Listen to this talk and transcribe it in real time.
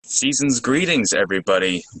Season's greetings,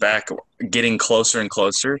 everybody. Back getting closer and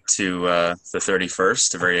closer to the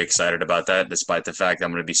 31st. Very excited about that, despite the fact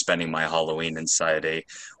I'm going to be spending my Halloween inside a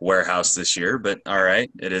warehouse this year. But all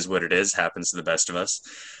right, it is what it is. Happens to the best of us.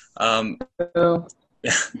 Um, So,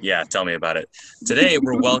 yeah, tell me about it. Today,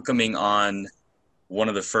 we're welcoming on one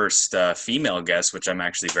of the first female guests, which I'm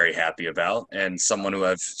actually very happy about, and someone who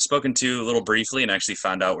I've spoken to a little briefly and actually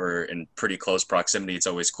found out we're in pretty close proximity. It's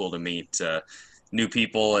always cool to meet new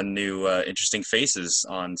people and new interesting faces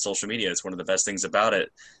on social media. It's one of the best things about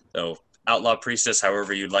it. So, Outlaw Priestess,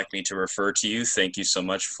 however you'd like me to refer to you, thank you so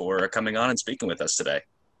much for coming on and speaking with us today.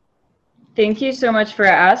 thank you so much for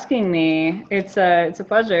asking me. It's a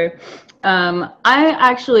pleasure. I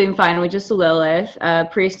actually am fine with just Lilith.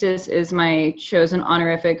 Priestess is my chosen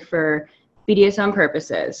honorific for BDSM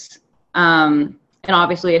purposes. And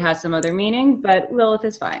obviously it has some other meaning, but Lilith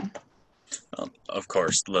is fine. Of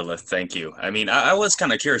course, Lilith, thank you. I mean, I was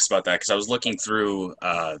kind of curious about that because I was looking through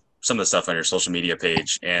some of the stuff on your social media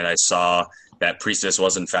page and I saw that priestess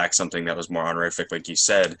was, in fact, something that was more honorific, like you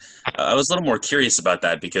said. I was a little more curious about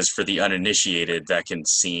that because for the uninitiated, that can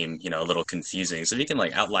seem, a little confusing. So if you can,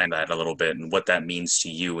 like, outline that a little bit and what that means to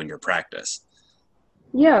you in your practice.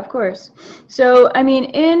 Yeah, of course. So, I mean,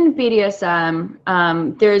 in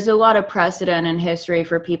BDSM, there's a lot of precedent and history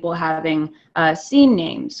for people having scene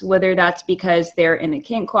names, whether that's because they're in the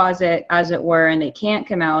kink closet, as it were, and they can't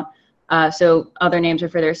come out. So other names are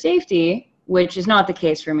for their safety, which is not the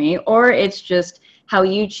case for me, or it's just how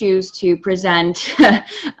you choose to present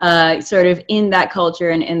sort of in that culture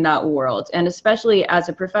and in that world. And especially as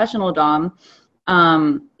a professional dom,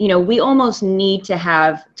 we almost need to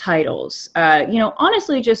have titles,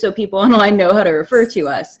 honestly, just so people online know how to refer to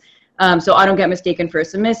us. So I don't get mistaken for a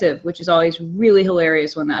submissive, which is always really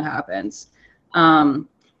hilarious when that happens.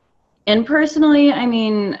 And personally, I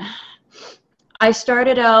mean, I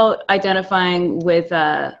started out identifying with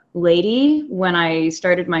Lady when I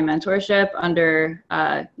started my mentorship under,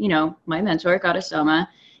 my mentor, Goddess Soma.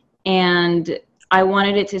 And I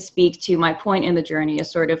wanted it to speak to my point in the journey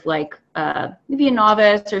as sort of like maybe a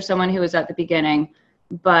novice or someone who was at the beginning.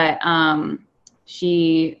 But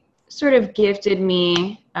she sort of gifted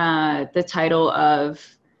me the title of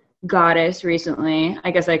goddess recently.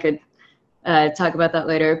 I guess I could talk about that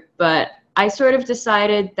later. But I sort of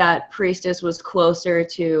decided that priestess was closer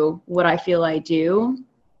to what I feel I do.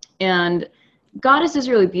 And goddess is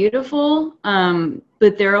really beautiful,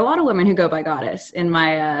 but there are a lot of women who go by goddess in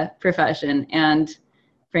my profession, and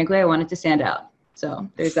frankly, I wanted to stand out. So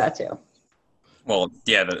there's that too. Well,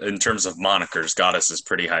 yeah, in terms of monikers, Goddess is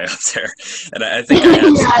pretty high up there. And I think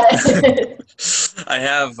I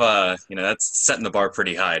have, I have, that's setting the bar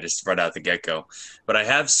pretty high just right out the get-go. But I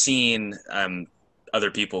have seen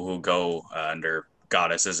other people who go under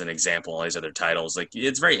Goddess as an example, all these other titles. Like,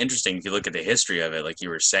 it's very interesting if you look at the history of it, like you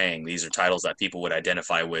were saying, these are titles that people would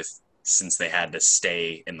identify with since they had to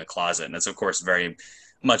stay in the closet. And that's, of course, very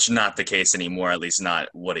much not the case anymore, at least not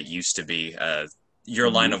what it used to be.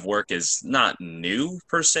 Your line Mhm. of work is not new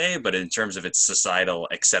per se, but in terms of its societal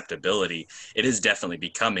acceptability, it is definitely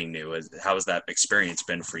becoming new. How has that experience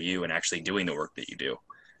been for you in actually doing the work that you do?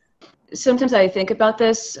 Sometimes I think about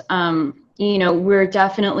this. We're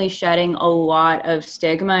definitely shedding a lot of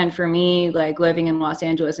stigma. And for me, like living in Los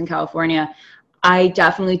Angeles and California, I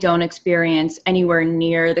definitely don't experience anywhere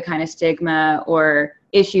near the kind of stigma or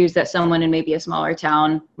issues that someone in maybe a smaller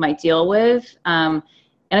town might deal with.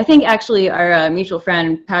 And I think actually our mutual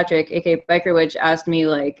friend, Patrick, aka Biker Witch, asked me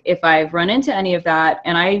like if I've run into any of that.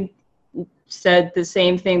 And I said the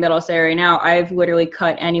same thing that I'll say right now. I've literally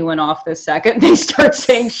cut anyone off the second they start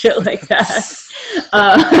saying shit like that.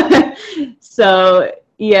 Uh, so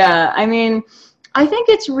yeah, I mean, I think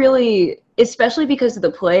it's really, especially because of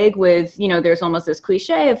the plague with, there's almost this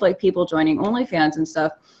cliche of like people joining OnlyFans and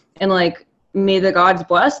stuff. And like, may the gods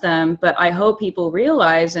bless them. But I hope people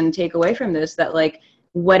realize and take away from this that like,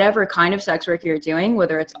 whatever kind of sex work you're doing,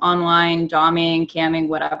 whether it's online, doming, camming,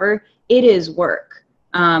 whatever, it is work.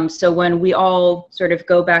 So when we all sort of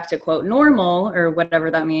go back to quote normal or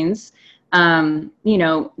whatever that means,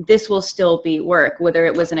 this will still be work, whether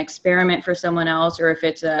it was an experiment for someone else or if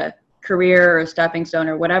it's a career or a stepping stone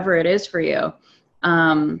or whatever it is for you.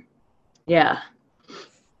 Yeah.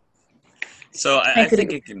 So I I could think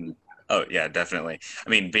agree. it can. Oh yeah, definitely. I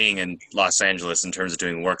mean, being in Los Angeles in terms of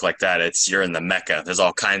doing work like that, you're in the mecca. There's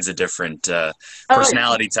all kinds of different Oh yeah.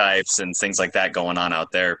 personality types and things like that going on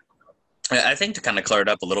out there. I think to kind of clear it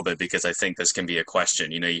up a little bit because I think this can be a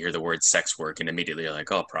question. You hear the word sex work and immediately you're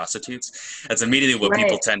like, oh, prostitutes. That's immediately what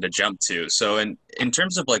people Right. tend to jump to. So in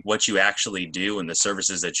terms of like what you actually do and the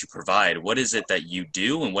services that you provide, what is it that you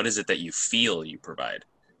do and what is it that you feel you provide?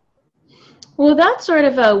 Well, that's sort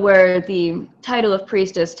of where the title of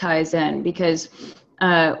priestess ties in, because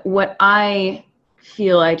what I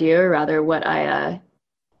feel I do, or rather what I,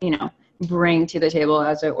 bring to the table,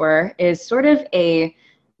 as it were, is sort of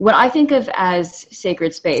what I think of as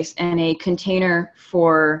sacred space and a container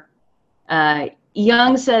for,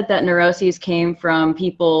 Jung said that neuroses came from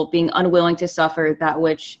people being unwilling to suffer that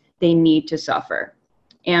which they need to suffer.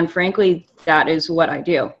 And frankly, that is what I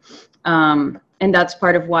do. And that's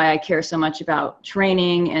part of why I care so much about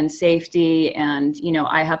training and safety. And,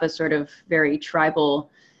 I have a sort of very tribal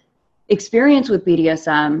experience with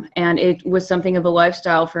BDSM, and it was something of a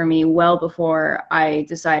lifestyle for me well before I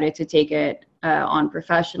decided to take it on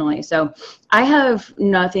professionally. So I have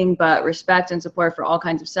nothing but respect and support for all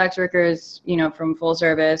kinds of sex workers, from full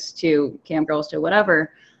service to cam girls to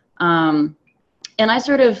whatever. And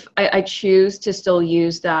I choose to still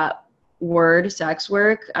use that word, sex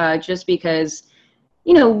work, just because,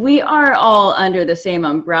 we are all under the same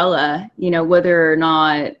umbrella, whether or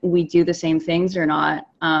not we do the same things or not.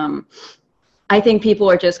 I think people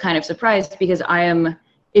are just kind of surprised because I am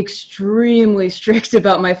extremely strict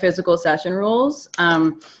about my physical session rules.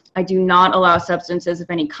 I do not allow substances of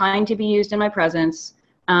any kind to be used in my presence.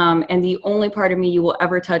 And the only part of me you will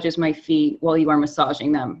ever touch is my feet while you are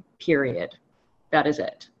massaging them, period. That is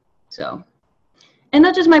it. So, and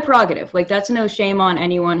that's just my prerogative. Like, that's no shame on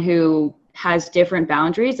anyone who has different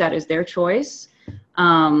boundaries. That is their choice.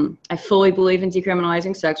 I fully believe in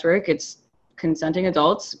decriminalizing sex work. It's consenting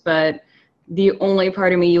adults, but the only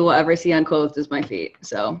part of me you will ever see unclothed is my feet.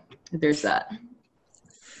 So there's that.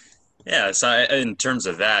 Yeah, so in terms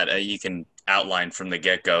of that, you can outline from the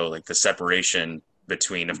get-go, like, the separation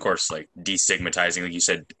between, of course, like, destigmatizing, like you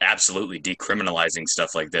said, absolutely decriminalizing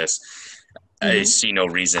stuff like this. I see no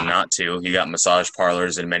reason not to. You got massage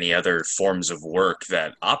parlors and many other forms of work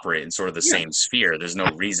that operate in sort of the same sphere. There's no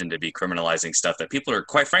reason to be criminalizing stuff that people are,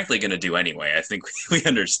 quite frankly, going to do anyway. I think we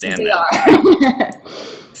understand that.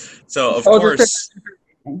 So, of course,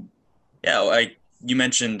 you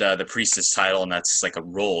mentioned the priestess title, and that's like a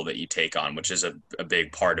role that you take on, which is a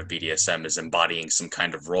big part of BDSM, is embodying some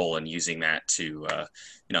kind of role and using that to,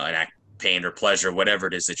 enact pain or pleasure, whatever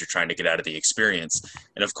it is that you're trying to get out of the experience.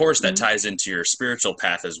 And of course, that ties into your spiritual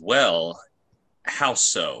path as well. How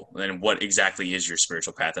so? And what exactly is your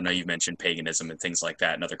spiritual path? I know you've mentioned paganism and things like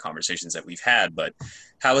that in other conversations that we've had, but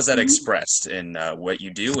how is that expressed in what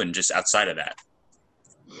you do and just outside of that?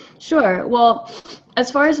 Sure. Well, as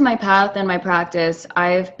far as my path and my practice,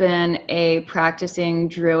 I've been a practicing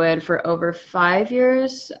druid for over 5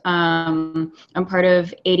 years. I'm part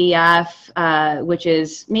of ADF, which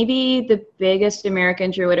is maybe the biggest American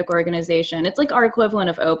druidic organization. It's like our equivalent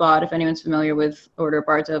of OBOD, if anyone's familiar with Order of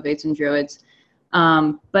Bards, Ovates, and Druids.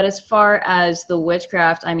 But as far as the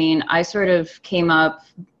witchcraft, I mean, I sort of came up,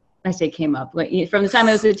 from the time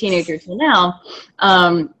I was a teenager till now.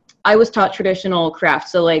 I was taught traditional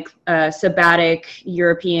crafts, so like sabbatic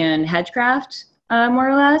European hedgecraft, more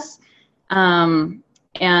or less. And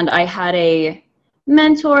I had a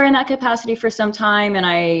mentor in that capacity for some time, and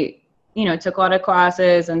I, took a lot of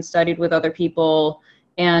classes and studied with other people,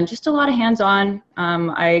 and just a lot of hands-on.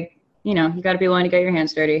 You got to be willing to get your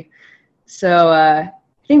hands dirty. So I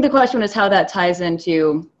think the question is how that ties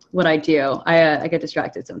into what I do. I get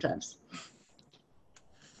distracted sometimes.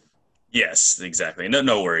 Yes, exactly.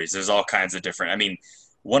 No worries. There's all kinds of different, I mean,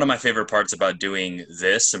 one of my favorite parts about doing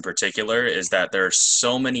this in particular is that there are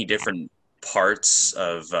so many different parts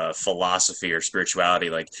of philosophy or spirituality.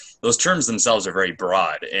 Like, those terms themselves are very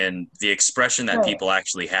broad, and the expression that people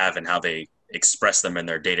actually have and how they express them in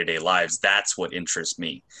their day-to-day lives, that's what interests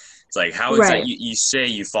me. It's like, how is that you say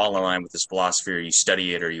you fall in line with this philosophy, or you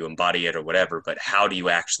study it, or you embody it, or whatever, but how do you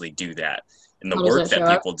actually do that in the work that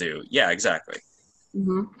people do? Yeah, exactly.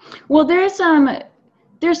 Well, there's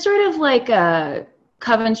sort of like a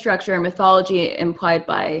coven structure and mythology implied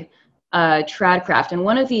by tradcraft, and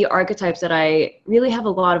one of the archetypes that I really have a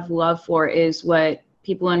lot of love for is what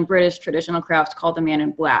people in British traditional crafts call the man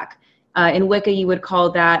in black. In Wicca, you would call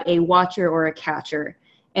that a watcher or a catcher.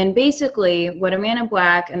 And basically, what a man in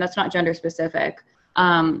black, and that's not gender specific,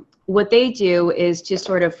 what they do is to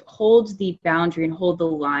sort of hold the boundary and hold the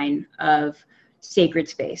line of sacred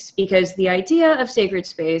space, because the idea of sacred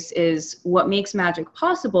space is what makes magic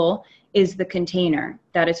possible is the container,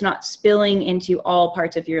 that it's not spilling into all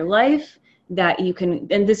parts of your life, that you can,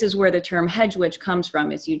 and this is where the term hedge witch comes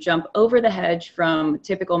from, is you jump over the hedge from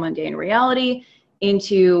typical mundane reality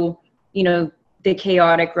into, the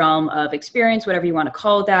chaotic realm of experience, whatever you want to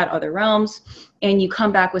call that, other realms, and you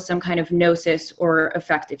come back with some kind of gnosis or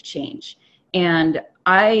effective change. And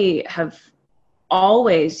I have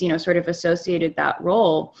always, sort of associated that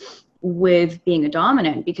role with being a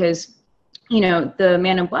dominant, because, you know, the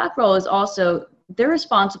man in black role is also, they're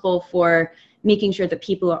responsible for making sure that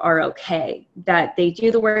people are okay, that they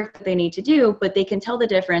do the work that they need to do, but they can tell the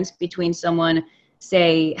difference between someone,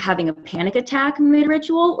 say, having a panic attack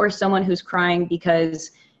mid-ritual, or someone who's crying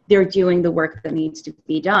because they're doing the work that needs to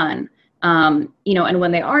be done. You know, and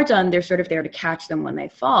when they are done, they're sort of there to catch them when they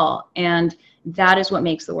fall. And that is what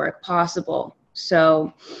makes the work possible.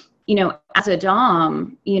 So, you know, as a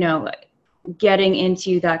dom, you know, getting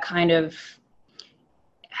into that kind of,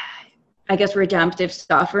 I guess, redemptive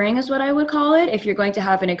suffering is what I would call it. If you're going to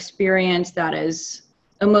have an experience that is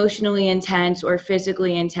emotionally intense or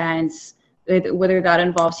physically intense, whether that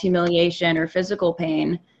involves humiliation or physical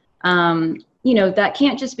pain, you know, that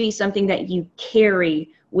can't just be something that you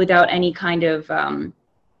carry without any kind of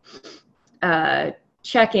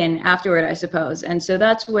check-in afterward, I suppose. And so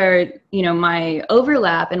that's where, you know, my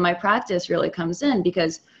overlap and my practice really comes in,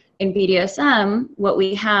 because in BDSM, what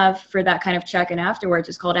we have for that kind of check-in afterwards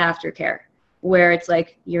is called aftercare, where it's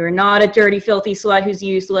like, you're not a dirty, filthy slut who's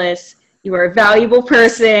useless. You are a valuable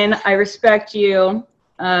person. I respect you.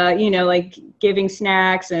 You know, like giving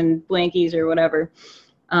snacks and blankies or whatever,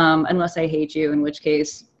 unless I hate you, in which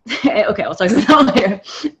case, okay, I'll talk about that later.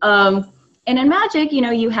 And in magic, you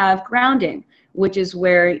know, you have grounding, which is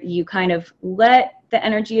where you kind of let the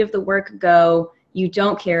energy of the work go. You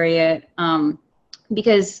don't carry it,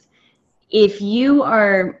 because if you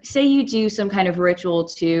are, say you do some kind of ritual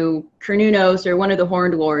to Cernunnos or one of the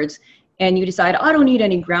Horned Lords, and you decide, I don't need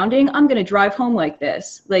any grounding, I'm going to drive home like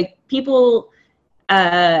this. Like, people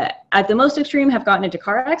at the most extreme have gotten into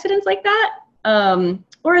car accidents like that,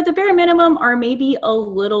 or at the bare minimum are maybe a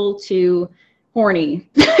little too horny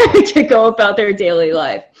to go about their daily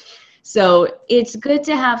life. So it's good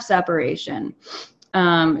to have separation.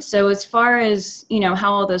 So as far as, you know,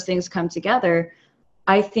 how all those things come together,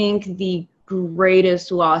 I think the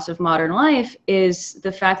greatest loss of modern life is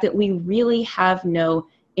the fact that we really have no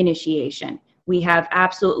initiation. We have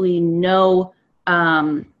absolutely no,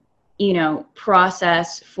 you know,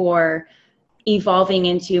 process for evolving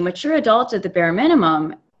into mature adults at the bare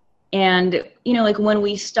minimum. And, you know, like when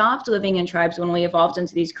we stopped living in tribes, when we evolved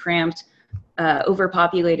into these cramped,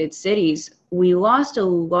 overpopulated cities, we lost a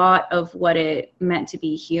lot of what it meant to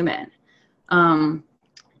be human.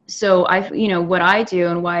 So you know, what I do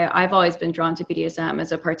and why I've always been drawn to BDSM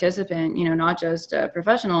as a participant, you know, not just a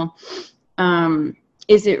professional,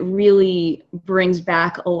 is it really brings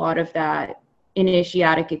back a lot of that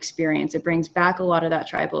initiatic experience. It brings back a lot of that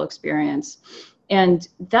tribal experience. And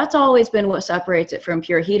that's always been what separates it from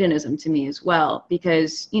pure hedonism to me as well,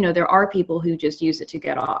 because, you know, there are people who just use it to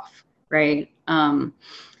get off, right? And,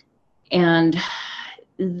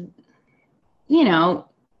 you know,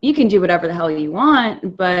 you can do whatever the hell you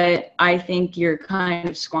want, but I think you're kind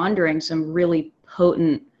of squandering some really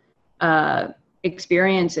potent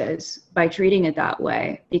experiences by treating it that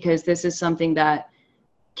way, because this is something that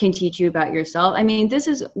can teach you about yourself. I mean, this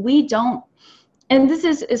is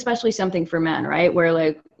especially something for men, right? Where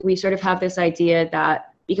like we sort of have this idea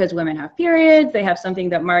that because women have periods, they have something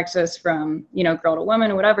that marks us from, you know, girl to woman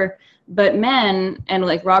or whatever. But men, and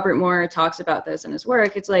like Robert Moore talks about this in his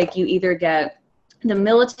work, it's like you either get the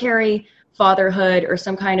military, fatherhood, or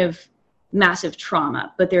some kind of massive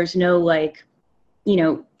trauma, but there's no like, you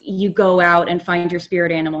know, you go out and find your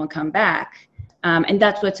spirit animal and come back. And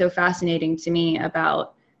that's what's so fascinating to me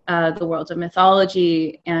about the world of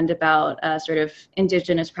mythology and about sort of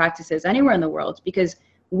indigenous practices anywhere in the world, because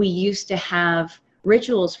we used to have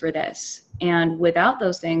rituals for this. And without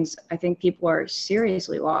those things, I think people are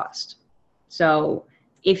seriously lost. So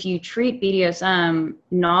if you treat BDSM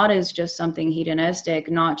not as just something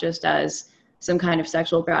hedonistic, not just as some kind of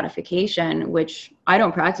sexual gratification, which I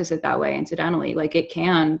don't practice it that way, incidentally, like it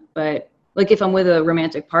can, but like if I'm with a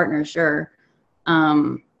romantic partner, sure.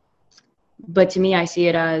 But to me, I see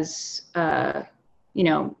it as, you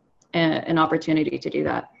know, an opportunity to do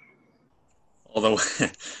that. Although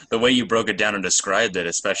the way you broke it down and described it,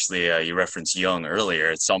 especially you referenced Jung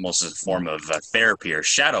earlier, it's almost a form of therapy or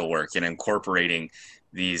shadow work, and incorporating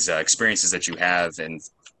these experiences that you have and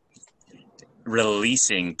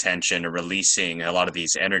releasing tension or releasing a lot of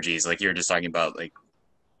these energies. Like you were just talking about, like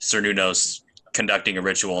Cernunnos conducting a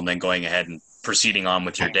ritual and then going ahead and proceeding on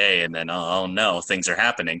with your day, and then, oh no, things are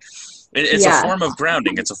happening. It's a form of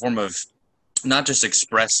grounding. It's a form of not just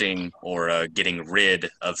expressing or getting rid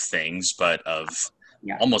of things, but of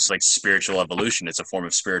almost like spiritual evolution. It's a form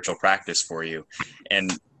of spiritual practice for you.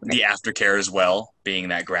 And the aftercare as well, being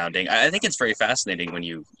that grounding. I think it's very fascinating when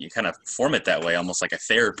you kind of form it that way, almost like a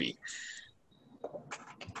therapy.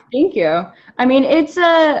 Thank you. I mean,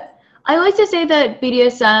 I like to say that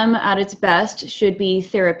BDSM at its best should be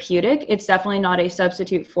therapeutic. It's definitely not a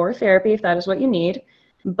substitute for therapy if that is what you need,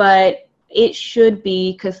 but it should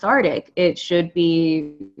be cathartic. It should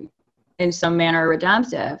be in some manner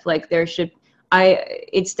redemptive. Like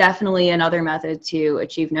it's definitely another method to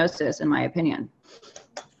achieve gnosis, in my opinion.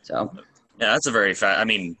 So. Yeah, that's a very I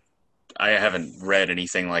mean, I haven't read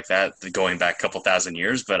anything like that going back a couple thousand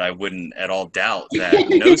years, but I wouldn't at all doubt that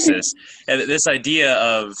gnosis and this idea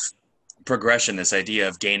of progression, this idea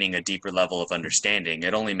of gaining a deeper level of understanding,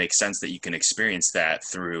 it only makes sense that you can experience that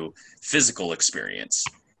through physical experience.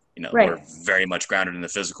 Right. We're very much grounded in the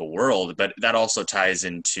physical world, but that also ties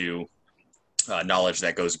into knowledge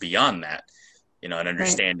that goes beyond that, and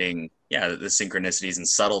understanding, the synchronicities and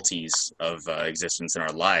subtleties of existence in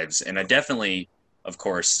our lives. And I definitely, of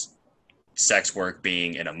course, sex work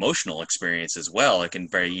being an emotional experience as well, it can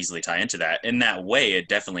very easily tie into that. In that way, it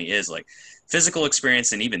definitely is like physical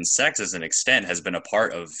experience, and even sex as an extent has been a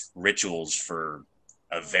part of rituals for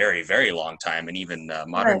a very, very long time, and even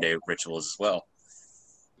modern day rituals as well.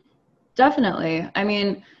 Definitely. I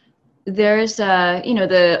mean, there's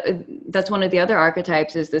that's one of the other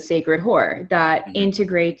archetypes is the sacred whore that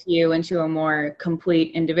integrates you into a more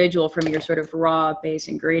complete individual from your sort of raw base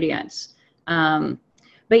ingredients.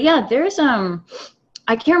 But yeah, there's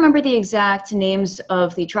I can't remember the exact names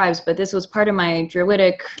of the tribes, but this was part of my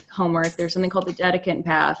druidic homework. There's something called the Dedicant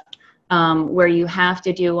Path, where you have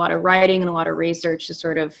to do a lot of writing and a lot of research to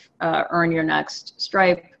sort of earn your next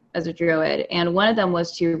stripe as a druid. And one of them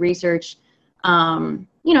was to research,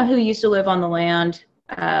 who used to live on the land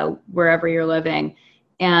wherever you're living.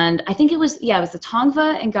 And I think it was the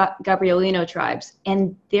Tongva and Gabrielino tribes.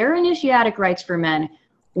 And their initiatic rites for men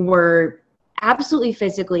were absolutely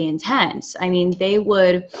physically intense. I mean, they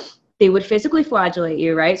would physically flagellate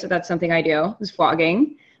you, right? So that's something I do, is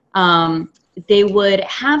flogging. They would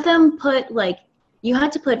have them you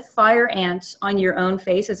had to put fire ants on your own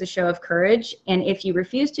face as a show of courage. And if you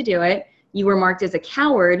refused to do it, you were marked as a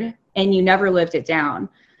coward and you never lived it down.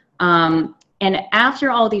 And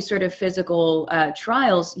after all these sort of physical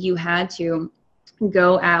trials, you had to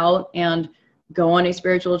go out and go on a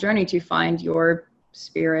spiritual journey to find your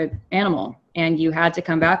spirit animal. And you had to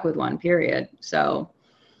come back with one, period. So,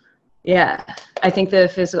 yeah, I think the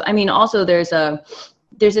physical, I mean, also there's a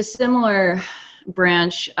similar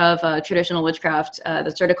branch of traditional witchcraft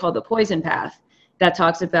that's sort of called the poison path that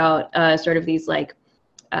talks about sort of these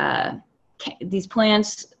these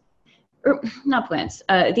plants, or not plants,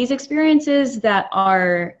 these experiences that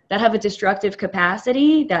have a destructive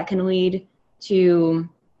capacity that can lead to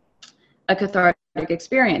a cathartic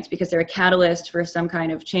experience because they're a catalyst for some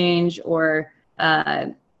kind of change or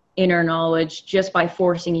inner knowledge just by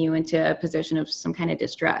forcing you into a position of some kind of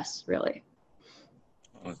distress, really.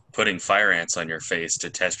 Putting fire ants on your face to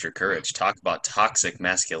test your courage. Talk about toxic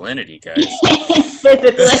masculinity, guys.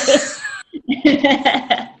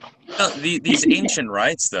 These ancient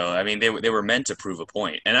rites, though, I mean, they were meant to prove a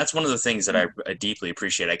point. And that's one of the things that I deeply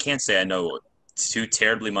appreciate. I can't say I know too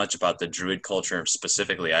terribly much about the druid culture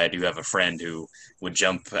specifically. I do have a friend who would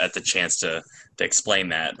jump at the chance to explain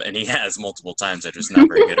that, and he has multiple times. I'm just not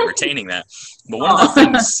very good at retaining that. But one of the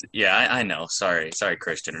things, I know. Sorry,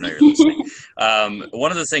 Christian, I know you're listening. One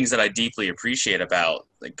of the things that I deeply appreciate about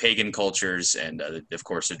like pagan cultures, and of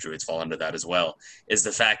course the druids fall under that as well, is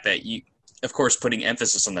the fact that of course, putting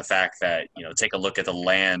emphasis on the fact that, take a look at the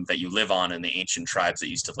land that you live on and the ancient tribes that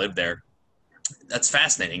used to live there. That's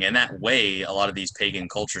fascinating. And that way, a lot of these pagan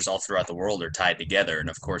cultures all throughout the world are tied together. And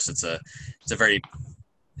of course, it's a very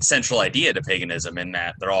central idea to paganism in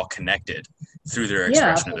that they're all connected through their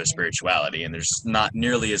expression of their spirituality. And there's not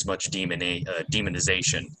nearly as much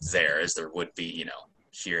demonization there as there would be,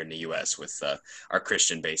 here in the U.S. with our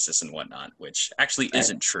Christian basis and whatnot, which actually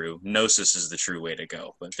isn't true. Gnosis is the true way to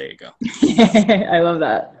go, but there you go. I love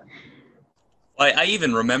that. I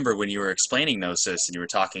even remember when you were explaining Gnosis and you were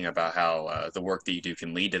talking about how the work that you do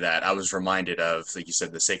can lead to that, I was reminded of, like you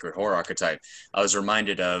said, the sacred whore archetype. I was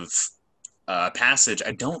reminded of a passage,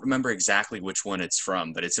 I don't remember exactly which one it's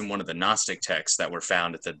from, but it's in one of the Gnostic texts that were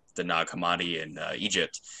found at the Nag Hammadi in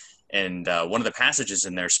Egypt. And one of the passages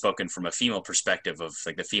in there, spoken from a female perspective of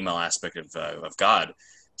like the female aspect of God,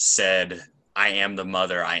 said, "I am the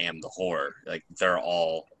mother, I am the whore." Like they're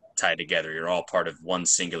all tied together. You're all part of one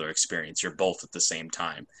singular experience. You're both at the same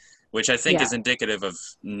time, which I think is indicative of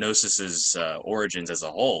Gnosis's origins as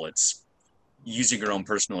a whole. It's using your own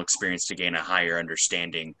personal experience to gain a higher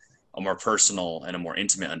understanding, a more personal and a more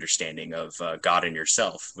intimate understanding of God and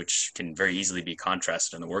yourself, which can very easily be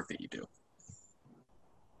contrasted in the work that you do.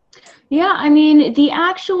 Yeah, I mean, the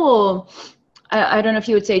actual, I don't know if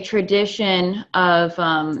you would say tradition of,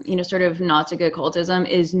 sort of Gnostic occultism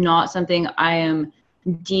is not something I am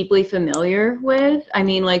deeply familiar with. I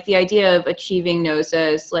mean, like the idea of achieving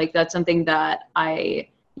gnosis, like that's something that I,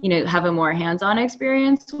 have a more hands-on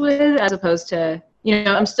experience with, as opposed to,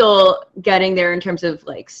 I'm still getting there in terms of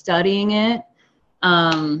like studying it.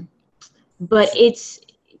 But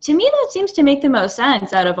to me, that seems to make the most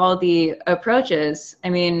sense out of all the approaches. I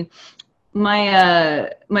mean, my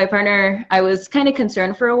partner, I was kind of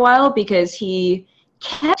concerned for a while because he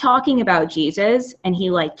kept talking about Jesus and he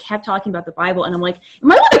like kept talking about the Bible, and I'm like,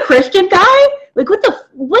 am I with a Christian guy? Like,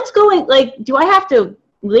 what's going, like, do I have to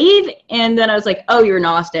leave? And then I was like, oh, you're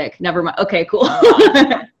Gnostic. Never mind. Okay, cool.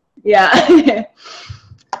 Yeah.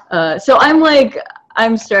 So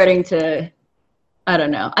I'm starting to, I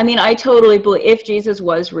don't know. I mean, I totally believe if Jesus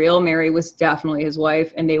was real, Mary was definitely his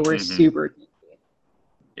wife, and they were super.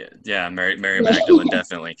 Yeah, Mary Magdalene,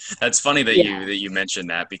 definitely. That's funny that you mentioned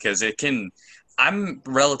that, because I'm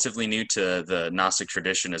relatively new to the Gnostic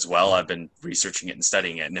tradition as well. I've been researching it and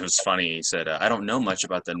studying it, and it was funny. He said, I don't know much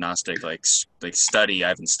about the Gnostic like study. I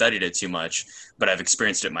haven't studied it too much, but I've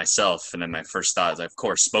experienced it myself. And then my first thought is, of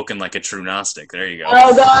course, spoken like a true Gnostic. There you go.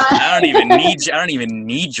 Oh God. I don't even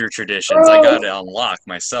need your traditions. I got to unlock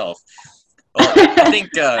myself. Well, I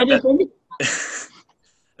think that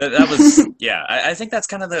was, yeah, I think that's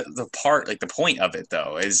kind of the part, like the point of it,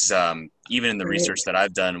 though, is even in the research that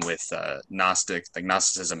I've done with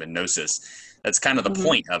Gnosticism and Gnosis, that's kind of the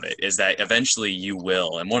point of it, is that eventually you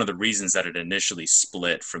will, and one of the reasons that it initially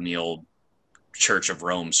split from the old Church of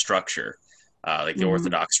Rome structure, like the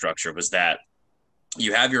Orthodox structure, was that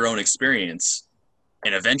you have your own experience,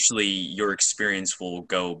 and eventually your experience will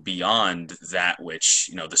go beyond that which,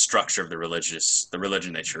 the structure of the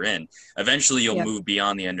religion that you're in. Eventually you'll move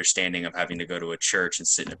beyond the understanding of having to go to a church and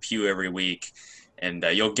sit in a pew every week. And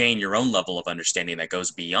you'll gain your own level of understanding that goes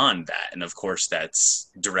beyond that. And of course, that's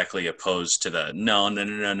directly opposed to the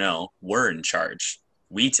no, we're in charge.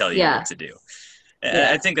 We tell you what to do. Yeah.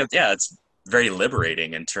 I think that, it's very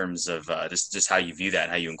liberating in terms of just how you view that,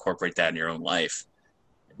 how you incorporate that in your own life.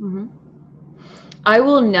 Mm-hmm. I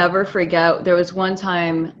will never forget, there was one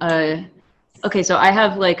time, okay, so I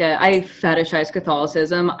fetishize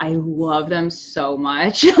Catholicism. I love them so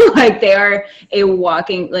much. Like, they are a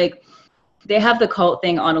walking, like, they have the cult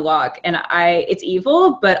thing on lock, and it's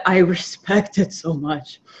evil, but I respect it so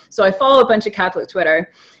much. So I follow a bunch of Catholic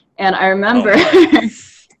Twitter, and I remember,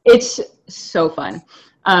 it's so fun.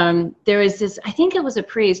 There was this, I think it was a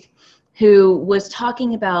priest who was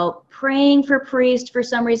talking about praying for priests for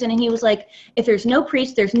some reason, and he was like, if there's no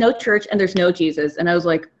priest, there's no church, and there's no Jesus. And I was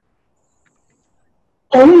like,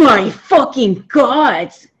 oh my fucking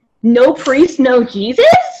God, no priest, no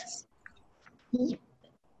Jesus?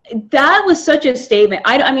 That was such a statement.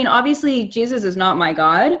 I mean, obviously Jesus is not my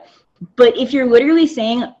God, but if you're literally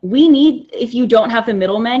saying if you don't have the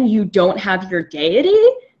middlemen, you don't have your deity,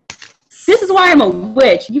 this is why I'm a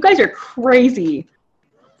witch. You guys are crazy.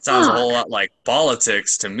 Sounds a whole lot like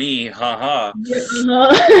politics to me, haha. I mean,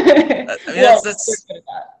 that's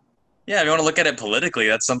yeah, if you want to look at it politically,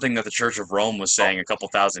 that's something that the Church of Rome was saying a couple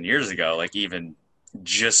thousand years ago, like even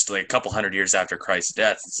just like a couple hundred years after Christ's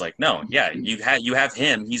death. It's like, no, you have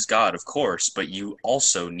him, he's God, of course, but you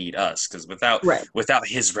also need us, because without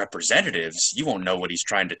his representatives, you won't know what he's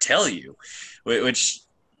trying to tell you, which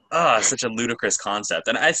such a ludicrous concept.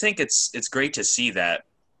 And I think it's great to see that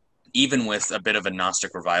even with a bit of a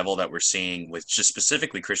Gnostic revival that we're seeing with just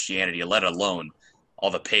specifically Christianity, let alone all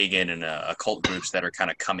the pagan and occult groups that are kind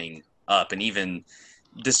of coming up, and even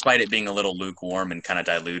despite it being a little lukewarm and kind of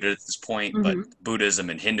diluted at this point, but Buddhism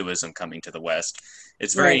and Hinduism coming to the West,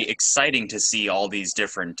 it's very exciting to see all these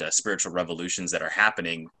different spiritual revolutions that are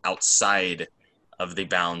happening outside of the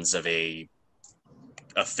bounds of a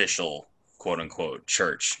official quote-unquote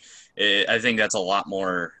church. I think that's a lot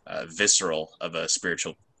more visceral of a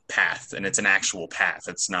spiritual path, and it's an actual path.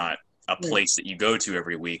 It's not a place that you go to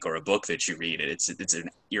every week or a book that you read. It's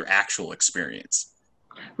your actual experience.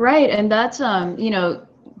 Right, and that's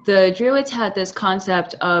the Druids had this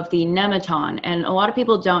concept of the nematon, and a lot of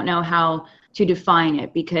people don't know how to define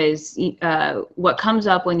it, because what comes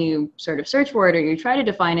up when you sort of search for it or you try to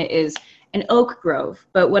define it is an oak grove.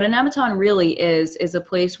 But what a nematon really is a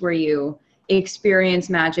place where you experience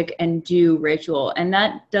magic and do ritual. And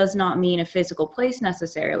that does not mean a physical place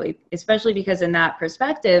necessarily, especially because in that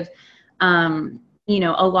perspective,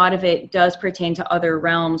 a lot of it does pertain to other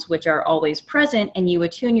realms which are always present and you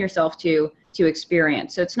attune yourself to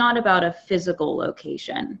experience. So it's not about a physical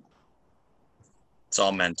location. It's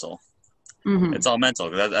all mental. Mm-hmm. It's all mental.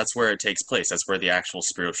 That's where it takes place. That's where the actual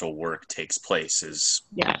spiritual work takes place, is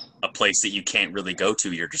Yeah. a place that you can't really go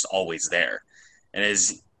to. You're just always there. And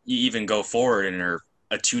as you even go forward and are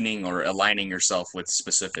attuning or aligning yourself with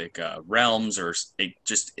specific realms or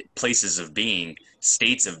just places of being,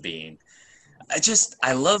 states of being,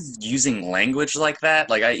 I love using language like that.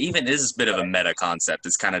 Like, I even is a bit of a meta concept.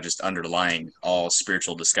 It's kind of just underlying all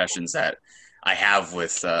spiritual discussions that I have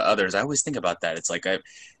with others. I always think about that. It's like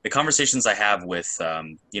the conversations I have with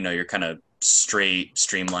your kind of straight,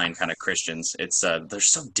 streamlined kind of Christians. It's they're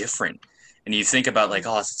so different. And you think about like,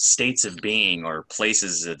 oh, states of being or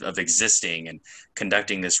places of existing and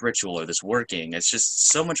conducting this ritual or this working. It's just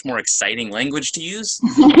so much more exciting language to use,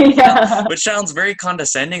 Yeah. which sounds very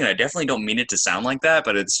condescending, and I definitely don't mean it to sound like that,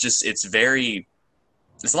 but it's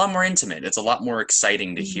a lot more intimate. It's a lot more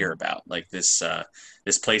exciting to hear about, like this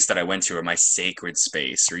place that I went to, or my sacred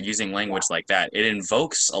space, or using language like that. It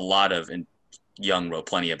invokes a lot of, and Jung wrote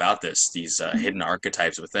plenty about this, these hidden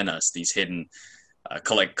archetypes within us, these hidden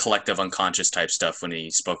collective unconscious type stuff when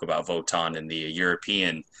he spoke about Wotan and the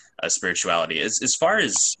European spirituality. As far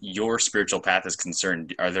as your spiritual path is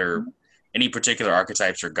concerned, are there any particular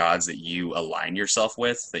archetypes or gods that you align yourself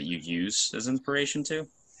with, that you use as inspiration to?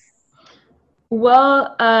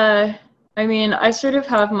 Well, I mean, I sort of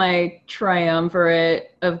have my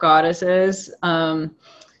triumvirate of goddesses.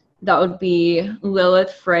 That would be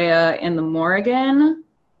Lilith, Freya, and the Morrigan.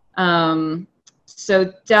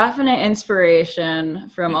 So definite inspiration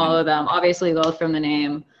from all of them. Obviously, Lilith from the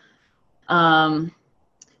name. Archetypally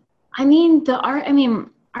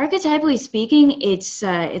speaking, it's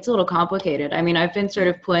a little complicated. I mean, I've been sort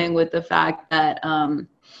of playing with the fact that doming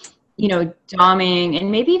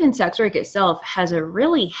and maybe even sex work itself has a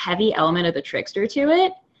really heavy element of the trickster to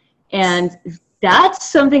it, and that's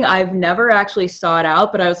something I've never actually sought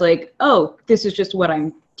out. But I was like, oh, this is just what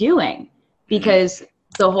I'm doing, because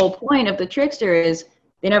the whole point of the trickster is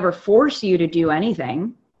they never force you to do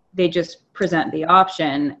anything. They just present the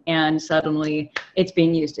option, and suddenly it's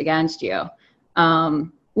being used against you,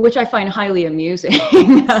 which I find highly amusing.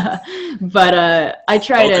 But I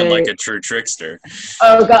try Spoken to, like a true trickster.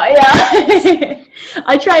 oh god, yeah.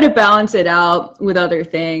 I try to balance it out with other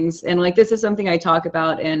things, and like this is something I talk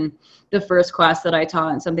about in the first class that I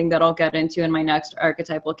taught, and something that I'll get into in my next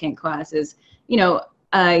archetypal kink class is,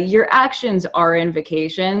 your actions are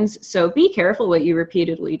invocations, so be careful what you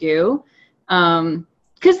repeatedly do.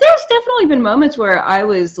 Because there's definitely been moments where I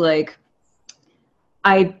was like,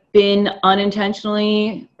 I've been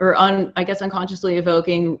unintentionally or unconsciously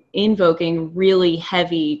invoking really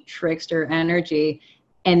heavy trickster energy,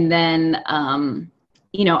 and then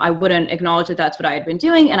I wouldn't acknowledge that that's what I had been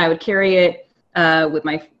doing, and I would carry it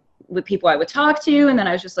with people I would talk to, and then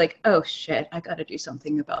I was just like, oh shit, I got to do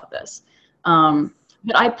something about this. But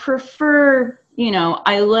I prefer,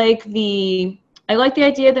 I like the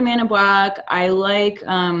idea of the Man in Black. I like,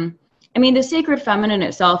 the sacred feminine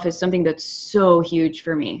itself is something that's so huge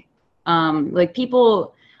for me. I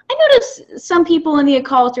notice some people in the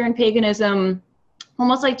occult or in paganism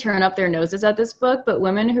almost like turn up their noses at this book, but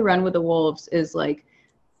Women Who Run with the Wolves is like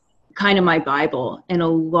kind of my Bible in a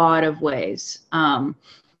lot of ways.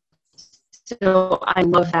 So I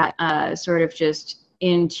love that sort of just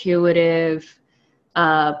intuitive,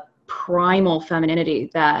 primal femininity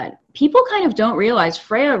that people kind of don't realize.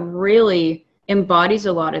 Freya really embodies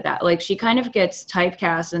a lot of that. Like, she kind of gets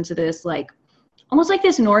typecast into this, like, almost like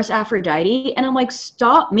this Norse Aphrodite, and I'm like,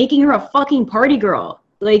 stop making her a fucking party girl.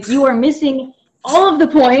 Like, you are missing all of the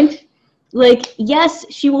point. Like, yes,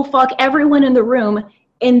 she will fuck everyone in the room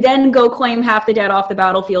and then go claim half the dead off the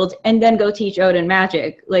battlefield and then go teach Odin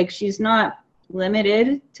magic. Like, she's not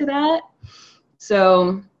limited to that.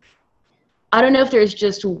 So I don't know if there's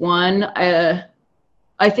just one.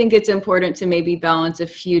 I think it's important to maybe balance a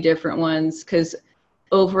few different ones, because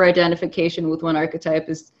over-identification with one archetype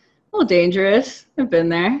is a little dangerous. I've been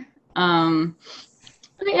there.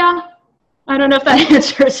 But yeah, I don't know if that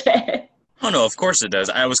answers it. Oh no, of course it does.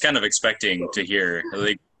 I was kind of expecting to hear,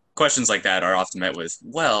 like, questions like that are often met with,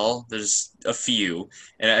 well, there's a few.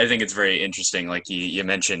 And I think it's very interesting, like you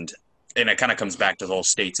mentioned, and it kind of comes back to the whole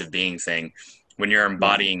states of being thing. When you're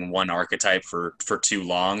embodying one archetype for too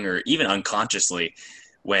long, or even unconsciously,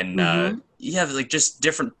 when you have like just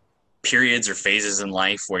different periods or phases in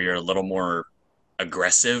life where you're a little more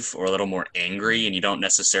aggressive or a little more angry and you don't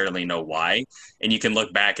necessarily know why, and you can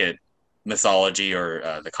look back at mythology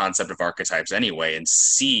or the concept of archetypes anyway and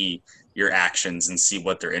see your actions and see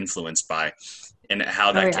what they're influenced by, and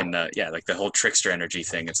how that can like the whole trickster energy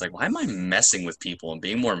thing. It's like, why am I messing with people and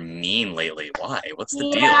being more mean lately? Why? What's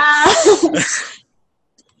the deal?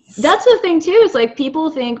 That's the thing too, is like people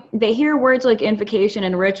think they hear words like invocation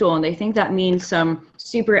and ritual and they think that means some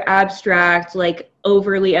super abstract, like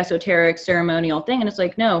overly esoteric ceremonial thing. And it's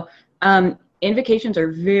like, no, invocations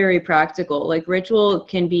are very practical. Like ritual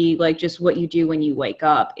can be like just what you do when you wake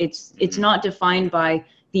up. It's not defined by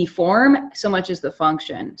the form so much as the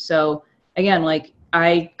function. So again, like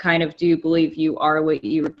I kind of do believe you are what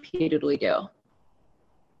you repeatedly do.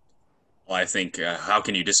 Well, I think how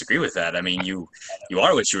can you disagree with that? I mean, you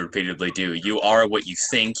are what you repeatedly do. You are what you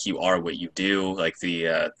think. You are what you do. Like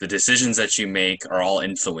the decisions that you make are all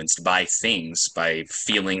influenced by things, by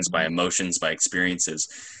feelings, by emotions, by experiences,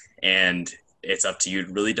 and it's up to you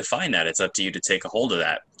to really define that. It's up to you to take a hold of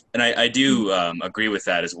that. And I do agree with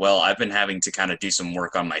that as well. I've been having to kind of do some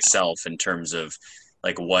work on myself in terms of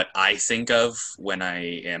like what I think of when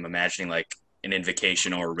I am imagining like an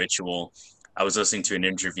invocation or a ritual. I was listening to an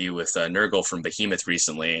interview with Nurgle from Behemoth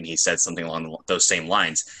recently, and he said something along those same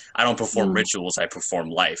lines. I don't perform rituals, I perform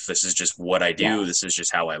life. This is just what I do. This is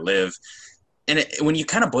just how I live. And when you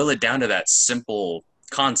kind of boil it down to that simple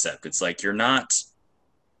concept, it's like you're not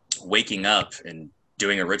waking up and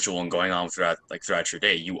doing a ritual and going on throughout your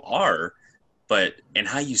day. You are, but in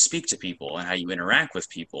how you speak to people and how you interact with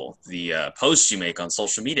people, the posts you make on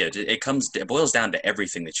social media, it boils down to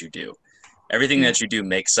everything that you do. Everything that you do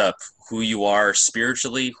makes up who you are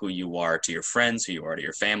spiritually, who you are to your friends, who you are to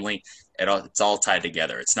your family. It's all tied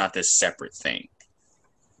together. It's not this separate thing.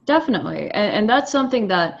 Definitely. And that's something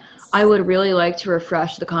that I would really like to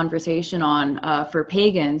refresh the conversation on for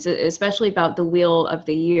pagans, especially about the Wheel of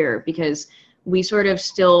the Year, because we sort of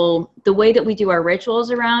still, the way that we do our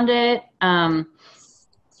rituals around it,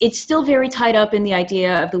 it's still very tied up in the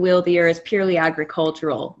idea of the Wheel of the Year as purely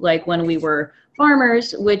agricultural, like when we were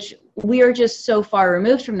farmers, which we are just so far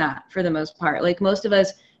removed from that for the most part. Like most of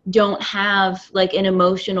us don't have like an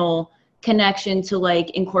emotional connection to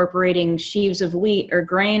like incorporating sheaves of wheat or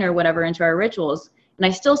grain or whatever into our rituals. And I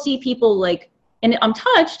still see people like, and I'm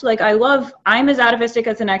touched, like I'm as atavistic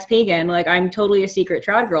as the next pagan, like I'm totally a secret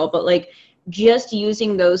trad girl, but like just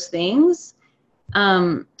using those things,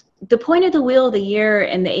 the point of the Wheel of the Year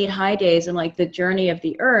and the 8 high days and like the journey of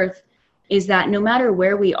the earth is that no matter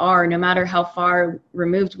where we are, no matter how far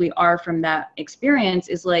removed we are from that experience,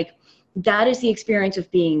 is like, that is the experience of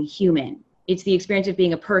being human. It's the experience of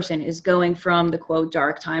being a person, is going from the quote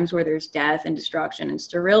dark times where there's death and destruction and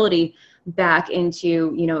sterility back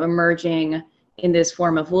into, you know, emerging in this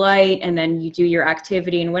form of light, and then you do your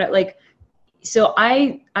activity and what, like, so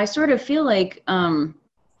I sort of feel like, you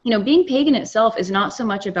know, being pagan itself is not so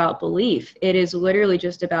much about belief. It is literally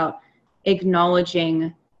just about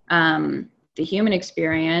acknowledging the human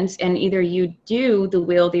experience, and either you do the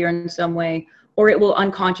Wheel of the Year in some way, or it will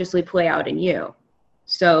unconsciously play out in you.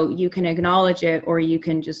 So you can acknowledge it, or you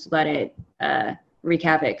can just let it wreak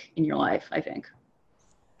havoc in your life, I think.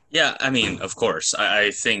 Yeah, I mean, of course.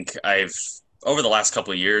 I think I've, over the last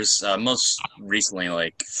couple of years, most recently,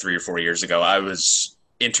 like 3 or 4 years ago, I was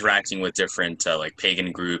interacting with different like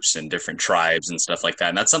pagan groups and different tribes and stuff like that.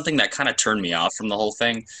 And that's something that kind of turned me off from the whole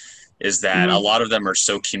thing, is that a lot of them are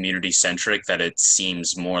so community centric that it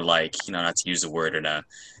seems more like, you know, not to use the word in a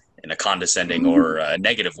condescending or a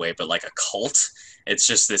negative way, but like a cult. It's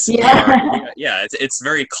just this, it's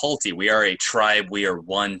very culty. We are a tribe. We are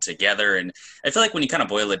one together. And I feel like when you kind of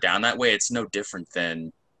boil it down that way, it's no different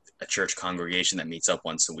than a church congregation that meets up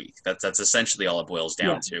once a week. That's essentially all it boils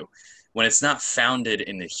down to. When it's not founded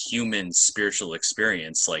in the human spiritual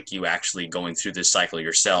experience, like you actually going through this cycle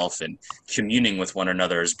yourself and communing with one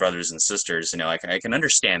another as brothers and sisters, you know, I can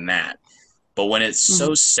understand that. But when it's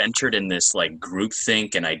so centered in this like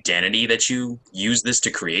groupthink and identity that you use this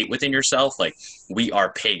to create within yourself, like, we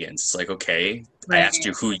are pagans. It's like, okay, I asked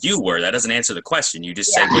you who you were. That doesn't answer the question. You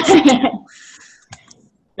just said what you do.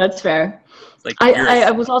 That's fair. Like,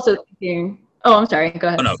 I was also thinking, oh, I'm sorry. Go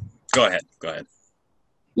ahead. Oh, no. Go ahead.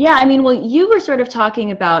 Yeah, I mean, well, you were sort of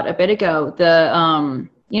talking about a bit ago the,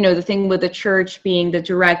 you know, the thing with the church being the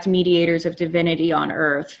direct mediators of divinity on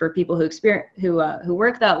earth for people who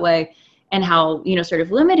work that way, and how, you know, sort of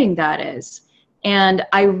limiting that is. And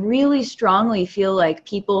I really strongly feel like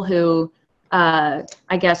people who, I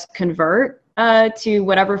guess, convert to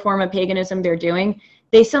whatever form of paganism they're doing,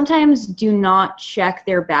 they sometimes do not check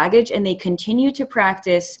their baggage, and they continue to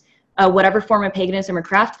practice whatever form of paganism or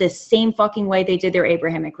craft the same fucking way they did their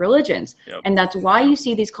Abrahamic religions. Yep. And that's why you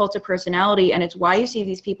see these cults of personality, and it's why you see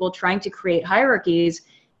these people trying to create hierarchies,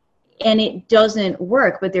 and it doesn't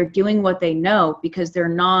work, but they're doing what they know because they're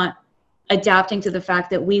not adapting to the fact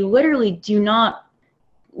that we literally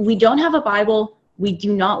we don't have a Bible. We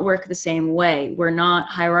do not work the same way. We're not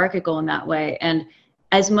hierarchical in that way. And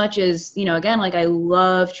as much as, you know, again, like I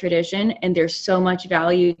love tradition and there's so much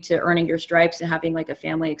value to earning your stripes and having like a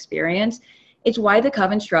family experience, it's why the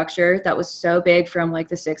coven structure that was so big from like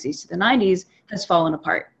the 60s to the 90s has fallen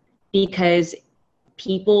apart, because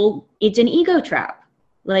people, it's an ego trap.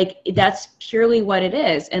 Like that's purely what it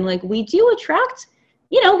is. And like we do attract,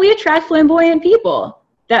 you know, we attract flamboyant people,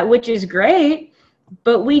 that which is great,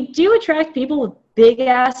 but we do attract people with big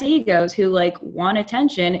ass egos who like want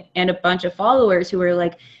attention, and a bunch of followers who are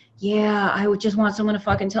like, yeah, I would just want someone to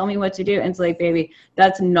fucking tell me what to do. And it's like, baby,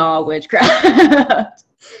 that's not witchcraft.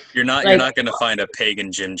 You're not going to find a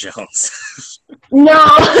pagan Jim Jones. No.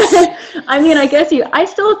 I mean, I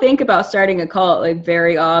still think about starting a cult like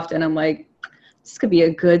very often. I'm like, this could be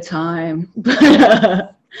a good time.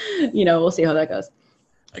 But, you know, we'll see how that goes.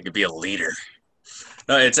 I could be a leader.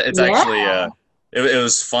 No, it's actually, it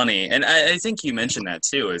was funny. And I think you mentioned that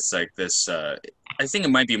too. It's like this, I think it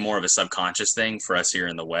might be more of a subconscious thing for us here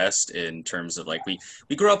in the West, in terms of like, we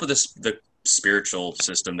grew up with the spiritual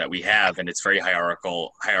system that we have, and it's very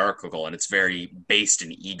hierarchical, and it's very based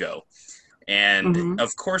in ego. And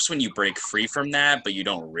of course, when you break free from that, but you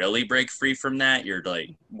don't really break free from that, you're like,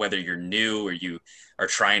 whether you're new or you are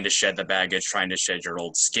trying to shed the baggage, trying to shed your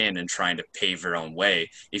old skin and trying to pave your own way,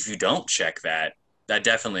 if you don't check that, that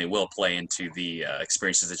definitely will play into the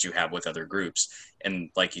experiences that you have with other groups. And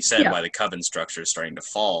like you said, why the coven structure is starting to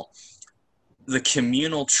fall. The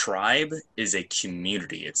communal tribe is a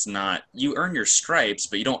community. It's not, you earn your stripes,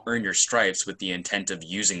 but you don't earn your stripes with the intent of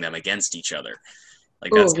using them against each other.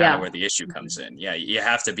 Like that's kind of where the issue comes in. Yeah, you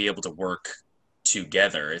have to be able to work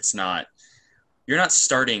together. It's not, you're not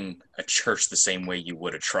starting a church the same way you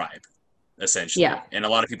would a tribe, essentially. Yeah. And a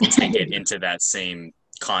lot of people take it into that same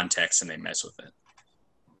context and they mess with it.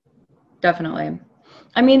 Definitely.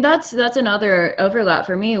 I mean, that's another overlap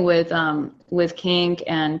for me with kink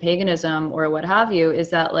and paganism or what have you, is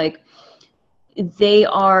that like they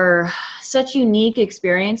are such unique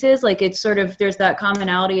experiences. Like it's sort of, there's that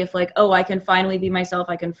commonality of like, oh, I can finally be myself.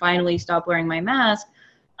 I can finally stop wearing my mask.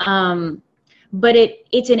 But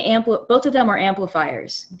it's both of them are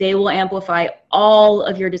amplifiers. They will amplify all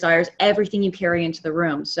of your desires, everything you carry into the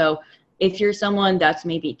room. So if you're someone that's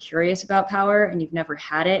maybe curious about power and you've never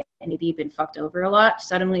had it, and maybe you've been fucked over a lot,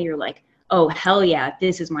 suddenly you're like, oh, hell yeah,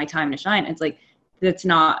 this is my time to shine. It's like, that's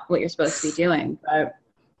not what you're supposed to be doing. But,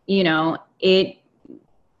 you know,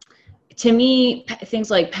 to me,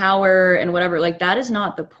 things like power and whatever, like that is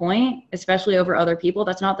not the point, especially over other people.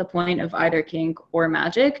 That's not the point of either kink or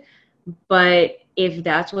magic. But if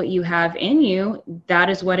that's what you have in you,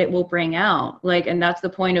 that is what it will bring out. Like, and that's the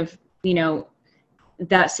point of, you know,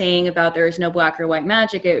 that saying about there is no black or white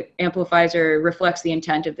magic. It amplifies or reflects the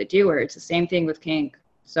intent of the doer. It's the same thing with kink.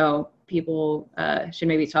 So people should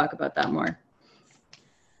maybe talk about that more.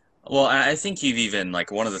 Well, I think you've even,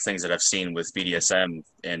 like, one of the things that I've seen with BDSM,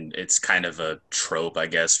 and it's kind of a trope, I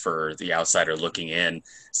guess, for the outsider looking in,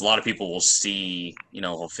 is a lot of people will see, you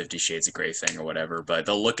know, a whole 50 Shades of Grey thing or whatever, but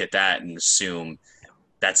they'll look at that and assume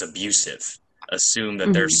that's abusive. Assume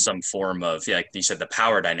that there's some form of, like you said, the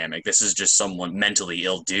power dynamic. This is just someone mentally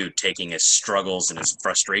ill dude taking his struggles and his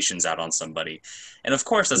frustrations out on somebody. And of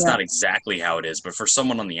course, that's not exactly how it is, but for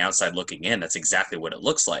someone on the outside looking in, that's exactly what it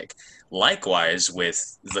looks like. Likewise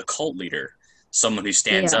with the cult leader, someone who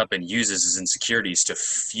stands up and uses his insecurities to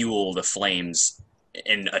fuel the flames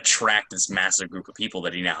and attract this massive group of people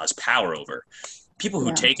that he now has power over. People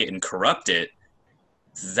who take it and corrupt it,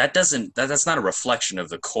 that's not a reflection of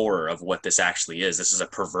the core of what this actually is. This is a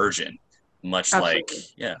perversion, much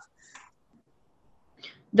Absolutely.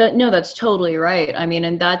 That's totally right. I mean,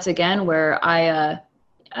 and that's again where I've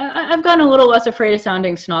gotten a little less afraid of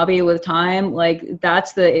sounding snobby with time. Like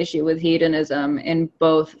that's the issue with hedonism in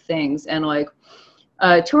both things. And like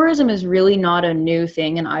tourism is really not a new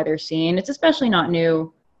thing in either scene. It's especially not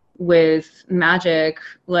new with magic.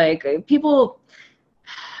 Like people,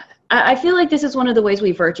 I feel like this is one of the ways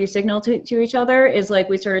we virtue signal to each other, is like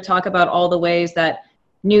we sort of talk about all the ways that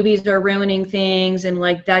newbies are ruining things and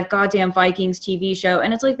like that goddamn Vikings TV show.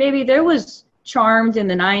 And it's like, baby, there was Charmed in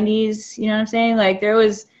the 90s, you know what I'm saying? Like there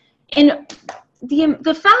was, and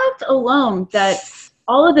the fact alone that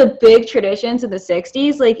all of the big traditions in the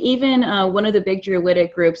 60s, like even one of the big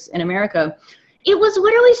Druidic groups in America, it was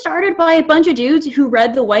literally started by a bunch of dudes who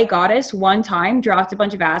read The White Goddess one time, dropped a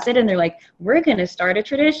bunch of acid, and they're like, we're going to start a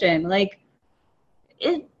tradition. Like,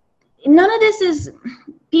 none of this is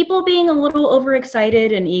people being a little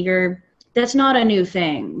overexcited and eager. That's not a new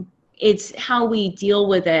thing. It's how we deal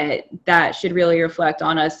with it that should really reflect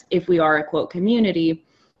on us if we are a, quote, community.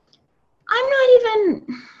 I'm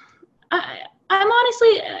honestly,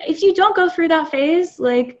 if you don't go through that phase,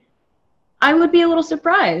 like, I would be a little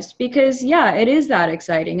surprised because, yeah, it is that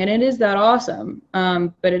exciting and it is that awesome.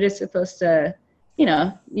 But it is supposed to, you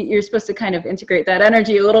know, you're supposed to kind of integrate that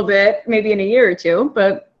energy a little bit, maybe in a year or two,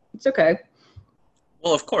 but it's okay.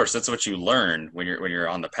 Well, of course, that's what you learn when you're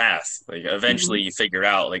on the path. Like eventually you figure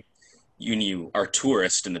out like you are a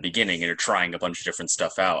tourist in the beginning and you're trying a bunch of different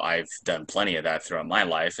stuff out. I've done plenty of that throughout my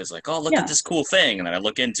life. It's like, oh, look at Yeah. this cool thing. And then I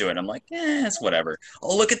look into it and I'm like, it's whatever.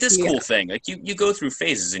 Oh, look at this Yeah. cool thing. Like you go through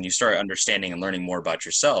phases and you start understanding and learning more about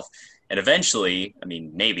yourself. And eventually, I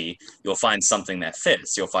mean, maybe you'll find something that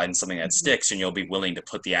fits. You'll find something that sticks and you'll be willing to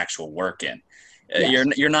put the actual work in.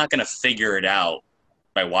 Yes. You're not going to figure it out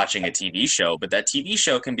by watching a TV show, but that TV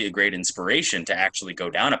show can be a great inspiration to actually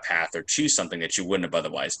go down a path or choose something that you wouldn't have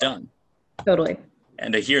otherwise done. Totally.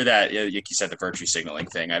 And to hear that, like you said, the virtue signaling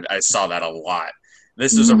thing, I saw that a lot.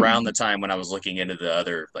 This was around the time when I was looking into the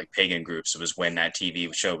other like pagan groups. It was when that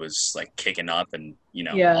TV show was like kicking up and, you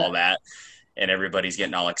know, all that. And everybody's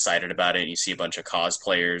getting all excited about it. And you see a bunch of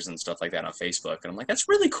cosplayers and stuff like that on Facebook. And I'm like, that's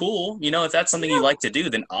really cool. You know, if that's something you like to do,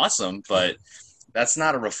 then awesome. But that's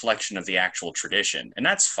not a reflection of the actual tradition. And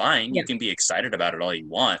that's fine. You can be excited about it all you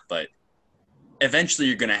want, but eventually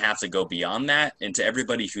you're going to have to go beyond that. And to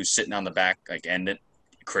everybody who's sitting on the back, like, and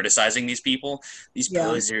criticizing these people, these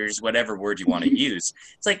posers, whatever word you want to use,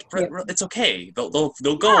 it's like, it's okay. They'll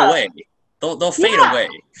go away. They'll fade away.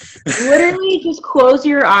 Literally just close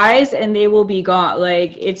your eyes and they will be gone.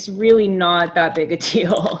 Like, it's really not that big a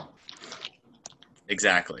deal.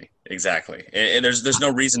 Exactly. And there's no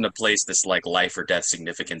reason to place this like life or death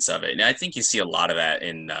significance of it. And I think you see a lot of that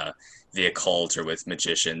in the occult or with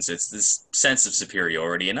magicians. It's this sense of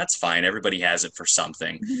superiority, and that's fine. Everybody has it for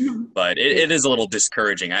something, but it is a little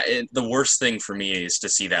discouraging. The worst thing for me is to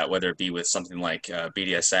see that, whether it be with something like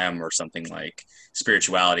BDSM or something like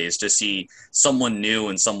spirituality, is to see someone new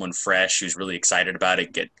and someone fresh who's really excited about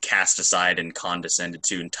it get cast aside and condescended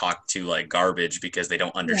to and talked to like garbage because they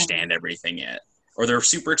don't understand everything yet. Or they're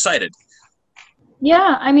super excited.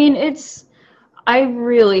 Yeah, I mean, I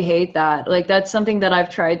really hate that. Like, that's something that I've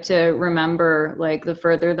tried to remember, like, the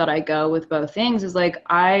further that I go with both things is, like,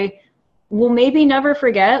 I will maybe never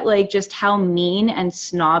forget, like, just how mean and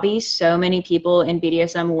snobby so many people in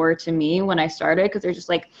BDSM were to me when I started, because they're just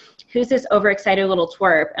like, who's this overexcited little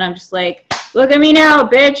twerp? And I'm just like, look at me now,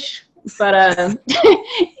 bitch. But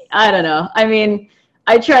I don't know. I mean,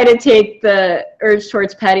 I try to take the urge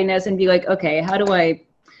towards pettiness and be like, okay, how do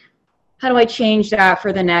I change that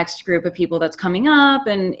for the next group of people that's coming up?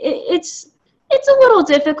 And it's a little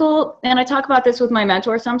difficult. And I talk about this with my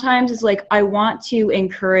mentor sometimes. Is like, I want to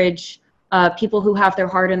encourage people who have their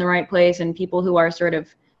heart in the right place and people who are sort of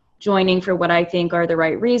joining for what I think are the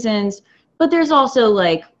right reasons. But there's also,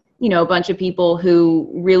 like, you know, a bunch of people who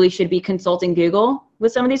really should be consulting Google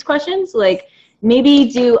with some of these questions. Like, maybe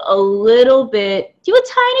do a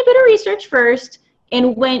tiny bit of research first.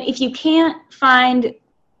 And if you can't find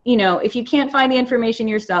the information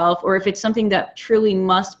yourself, or if it's something that truly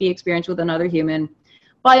must be experienced with another human,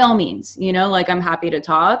 by all means, you know, like, I'm happy to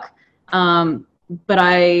talk. But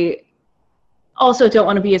I also don't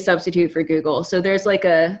want to be a substitute for Google. So there's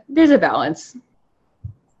a balance.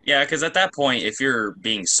 Yeah, because at that point, if you're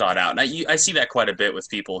being sought out, and I see that quite a bit with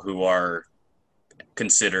people who are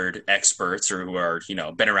considered experts or who are, you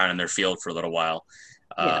know, been around in their field for a little while.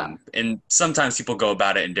 And sometimes people go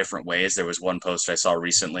about it in different ways. There was one post I saw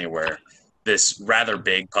recently where this rather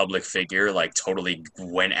big public figure like totally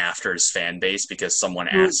went after his fan base because someone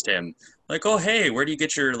asked him like, oh, hey, where do you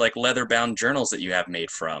get your like leather bound journals that you have made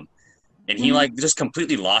from? And he like just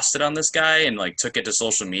completely lost it on this guy and like took it to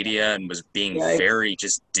social media and was being very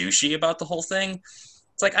just douchey about the whole thing.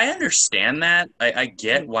 It's like, I understand that. I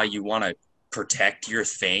get why you want to protect your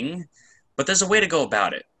thing, but there's a way to go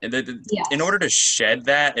about it. And in order to shed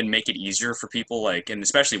that and make it easier for people, like, and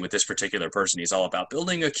especially with this particular person, he's all about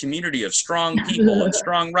building a community of strong people and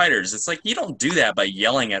strong writers. It's like, you don't do that by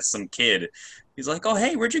yelling at some kid. He's like, oh,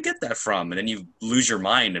 hey, where'd you get that from? And then you lose your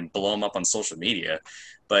mind and blow him up on social media.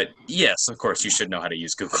 But yes, of course, you should know how to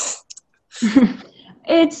use Google.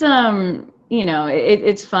 It's, you know,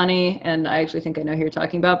 it's funny, and I actually think I know who you're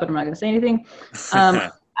talking about, but I'm not going to say anything.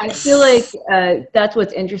 I feel like that's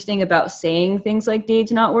what's interesting about saying things like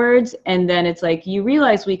deeds, not words. And then it's like, you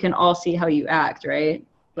realize we can all see how you act, right?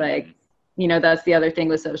 Like, you know, that's the other thing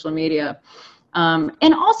with social media.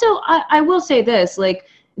 And also, I will say this, like,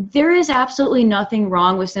 there is absolutely nothing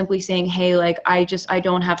wrong with simply saying, hey, like, I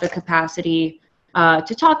don't have the capacity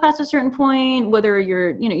to talk past a certain point, whether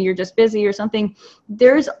you're just busy or something.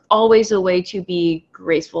 There's always a way to be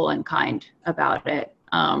graceful and kind about it.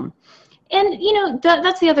 And, you know,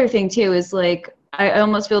 that's the other thing, too, is, like, I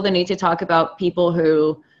almost feel the need to talk about people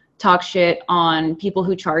who talk shit on people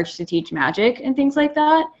who charge to teach magic and things like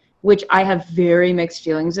that, which I have very mixed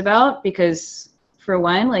feelings about, because for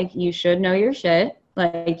one, like, you should know your shit.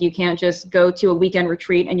 Like, you can't just go to a weekend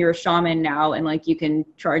retreat and you're a shaman now and like you can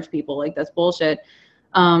charge people. Like, that's bullshit.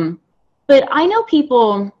 But I know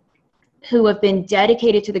people who have been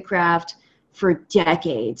dedicated to the craft for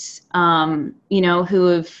decades, you know, who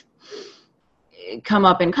have come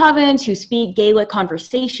up in covens, who speak Gaelic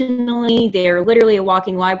conversationally. They're literally a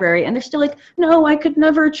walking library, and they're still like, no, I could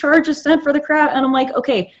never charge a cent for the craft. And I'm like,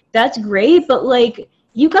 okay, that's great, but like,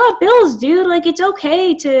 you got bills, dude. Like, it's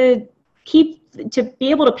okay to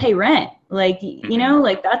be able to pay rent. Like, you know,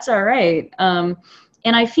 like, that's all right. And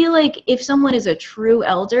I feel like if someone is a true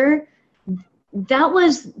elder, that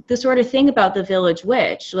was the sort of thing about the village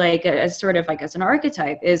witch, like, as sort of, I guess, an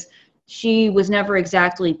archetype, is she was never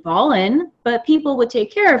exactly ballin', but people would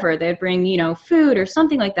take care of her. They'd bring, you know, food or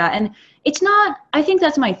something like that. And it's not, I think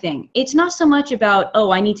that's my thing. It's not so much about,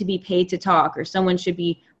 oh, I need to be paid to talk, or someone should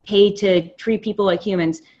be paid to treat people like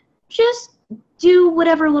humans. Just do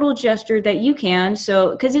whatever little gesture that you can.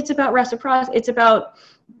 So, because it's about reciprocity. It's about,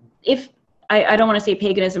 if, I don't want to say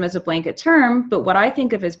paganism as a blanket term, but what I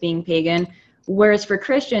think of as being pagan, whereas for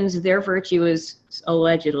Christians, their virtue is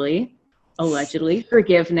allegedly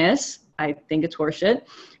forgiveness. I think it's horseshit.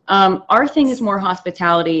 Our thing is more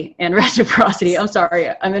hospitality and reciprocity. I'm sorry,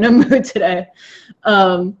 I'm in a mood today.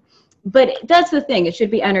 But that's the thing, it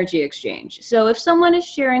should be energy exchange. So if someone is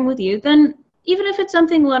sharing with you, then even if it's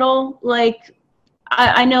something little, like,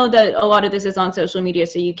 I know that a lot of this is on social media,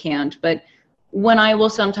 so you can't, but when I will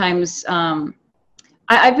sometimes,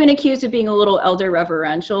 I've been accused of being a little elder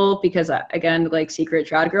reverential because, again, like, secret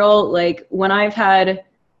trad girl, like, when I've had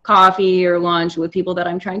coffee or lunch with people that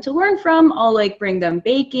I'm trying to learn from, I'll like bring them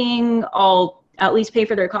baking, I'll at least pay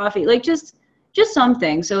for their coffee, like just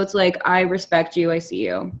something. So it's like, I respect you, I see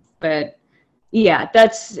you. But yeah,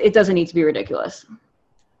 it doesn't need to be ridiculous.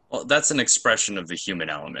 Well, that's an expression of the human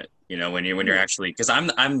element, you know, when you're actually, because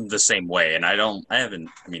I'm the same way, and I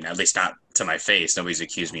mean, at least not to my face, nobody's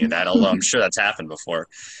accused me of that, although I'm sure that's happened before.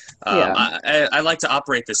 Yeah. I like to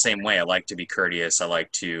operate the same way. I like to be courteous. I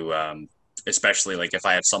like to, especially like if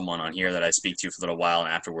I have someone on here that I speak to for a little while and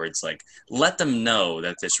afterwards, like, let them know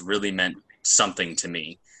that this really meant something to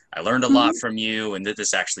me. I learned a lot from you, and that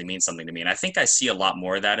this actually means something to me. And I think I see a lot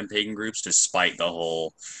more of that in pagan groups, despite the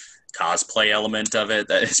whole cosplay element of it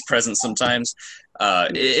that is present sometimes.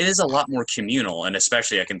 It is a lot more communal, and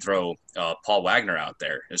especially I can throw Paul Wagner out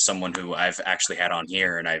there as someone who I've actually had on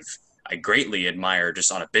here, and I greatly admire,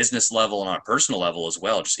 just on a business level and on a personal level as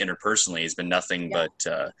well. Just interpersonally, has been nothing but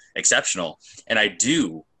exceptional. And I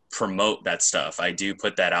do promote that stuff. I do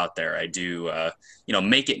put that out there. I do, you know,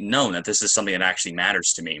 make it known that this is something that actually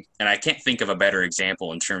matters to me. And I can't think of a better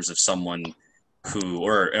example in terms of someone who,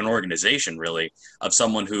 or an organization really, of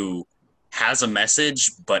someone who has a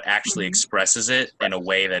message but actually expresses it in a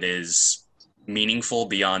way that is meaningful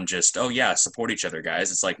beyond just, oh yeah, support each other,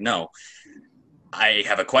 guys. It's like, no, I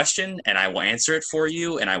have a question and I will answer it for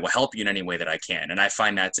you, and I will help you in any way that I can. And I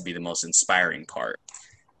find that to be the most inspiring part.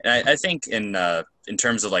 And I think in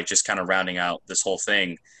terms of like just kind of rounding out this whole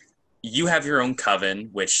thing, you have your own coven,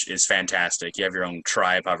 which is fantastic. You have your own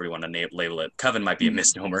tribe, however you want to label it. Coven might be a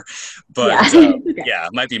misnomer, but yeah,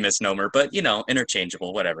 it might be a misnomer, but, you know,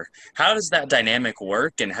 interchangeable, whatever. How does that dynamic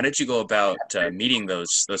work, and how did you go about meeting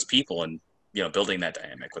those people and, you know, building that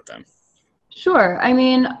dynamic with them? Sure. I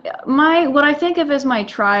mean, what I think of as my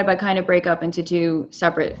tribe, I kind of break up into two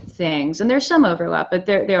separate things, and there's some overlap, but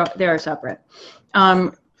they are separate.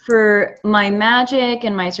 For my magic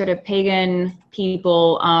and my sort of pagan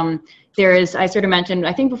people, I sort of mentioned,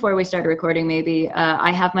 I think before we started recording, maybe,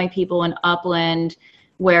 I have my people in Upland,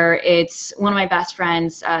 where it's one of my best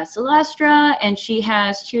friends, Celestra, and she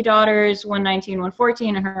has two daughters, one 19, one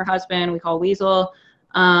 14, and her husband we call Weasel.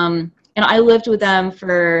 And I lived with them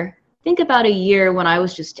for, I think, about a year when I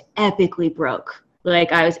was just epically broke.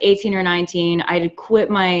 Like, I was 18 or 19. I had quit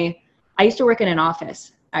I used to work in an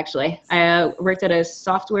office, actually. I worked at a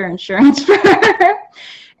software insurance firm.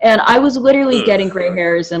 And I was literally getting gray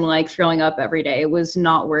hairs and like throwing up every day. It was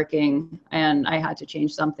not working, and I had to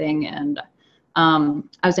change something. And I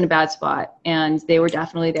was in a bad spot, and they were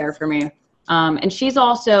definitely there for me. And she's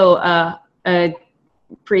also a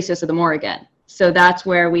priestess of the Morrigan. So that's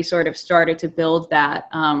where we sort of started to build that.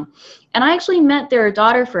 And I actually met their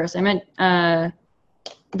daughter first. I met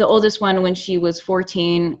the oldest one when she was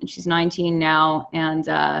 14, and she's 19 now.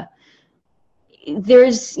 And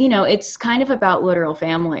there's, you know, it's kind of about literal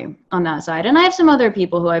family on that side. And I have some other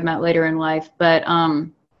people who I've met later in life, but I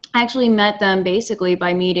actually met them basically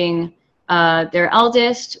by meeting their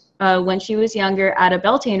eldest, when she was younger at a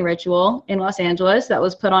Beltane ritual in Los Angeles that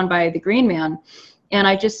was put on by the Green Man. And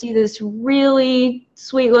I just see this really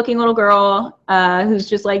sweet looking little girl who's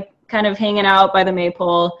just like kind of hanging out by the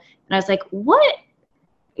maypole. And I was like, what?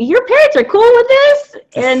 Your parents are cool with this?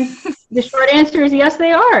 And the short answer is yes,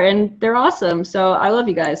 they are. And they're awesome. So I love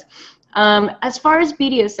you guys. As far as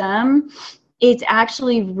BDSM, it's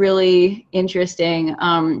actually really interesting.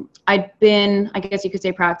 I'd been, I guess you could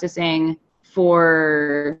say, practicing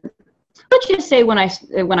for, let's just say when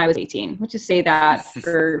I was 18. Let's just say that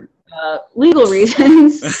for legal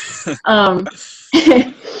reasons.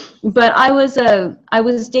 But I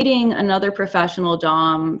was dating another professional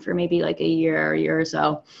dom for maybe like a year or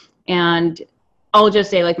so, and I'll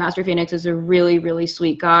just say, like, Master Phoenix is a really, really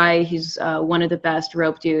sweet guy. He's one of the best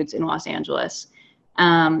rope dudes in Los Angeles.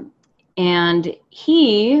 And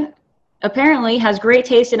he apparently has great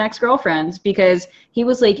taste in ex-girlfriends, because he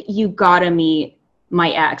was like, you gotta meet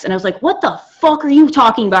my ex. And I was like, what the fuck are you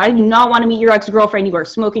talking about? I do not want to meet your ex-girlfriend. You are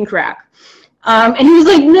smoking crack. And he was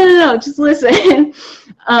like, no, just listen.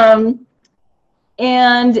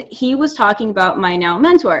 And he was talking about my now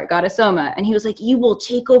mentor, Goddess Soma. And he was like, you will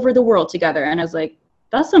take over the world together. And I was like,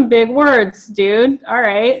 that's some big words, dude. All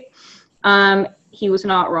right. He was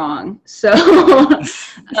not wrong. So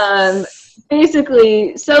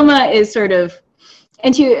basically, Soma is sort of,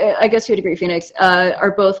 and I guess to a degree, Phoenix,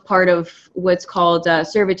 are both part of what's called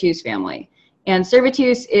Servitus family. And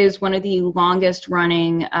Servitus is one of the longest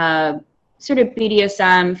running sort of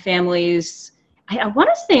BDSM families, I want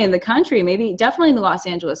to say in the country, maybe definitely in the Los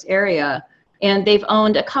Angeles area. And they've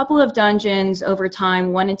owned a couple of dungeons over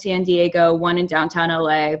time, one in San Diego, one in downtown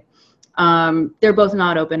LA. They're both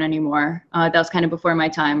not open anymore. That was kind of before my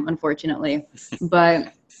time, unfortunately.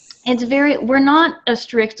 But it's we're not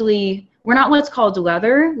what's called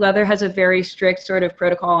leather. Leather has a very strict sort of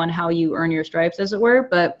protocol on how you earn your stripes, as it were.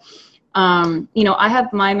 But, I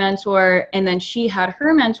have my mentor, and then she had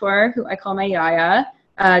her mentor, who I call my Yaya,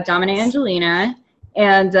 Domina Angelina.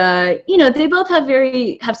 And, they both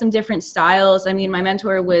have some different styles. I mean, my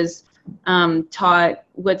mentor was taught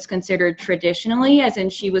what's considered traditionally, as in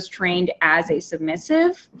she was trained as a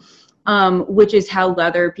submissive, which is how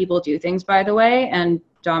leather people do things, by the way. And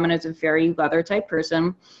Domina is a very leather type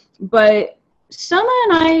person. But Soma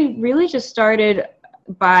and I really just started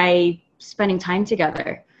by spending time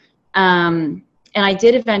together. And I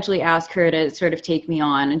did eventually ask her to sort of take me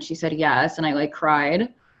on, and she said yes, and I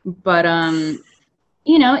cried. But,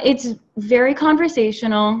 it's very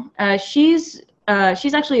conversational. She's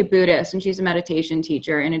actually a Buddhist, and she's a meditation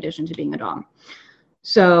teacher in addition to being a dom.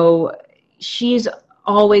 So she's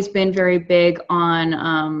always been very big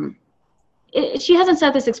on, she hasn't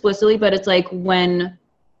said this explicitly, but it's like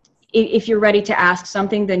if you're ready to ask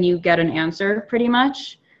something, then you get an answer, pretty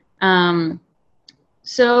much.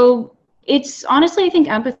 So it's honestly, I think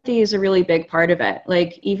empathy is a really big part of it.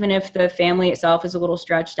 Like, even if the family itself is a little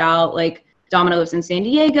stretched out, like Domina lives in San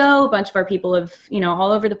Diego, a bunch of our people live,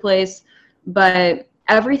 all over the place. But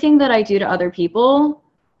everything that I do to other people,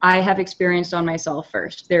 I have experienced on myself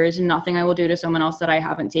first. There is nothing I will do to someone else that I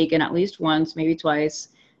haven't taken at least once, maybe twice.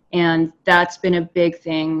 And that's been a big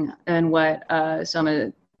thing in what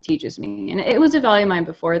Soma teaches me. And it was a value of mine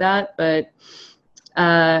before that, but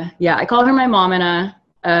I call her my momina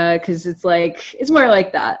because it's more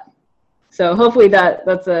like that. So hopefully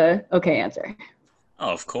that's a okay answer. Oh,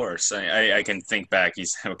 of course. I can think back.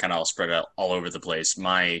 He's kind of all spread out all over the place.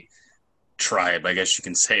 My tribe, I guess you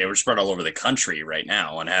can say, we're spread all over the country right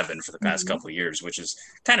now and have been for the past couple of years, which is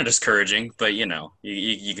kind of discouraging, but you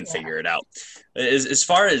can figure it out. As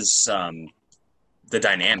far as the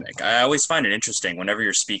dynamic, I always find it interesting whenever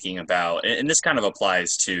you're speaking about, and this kind of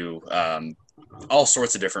applies to all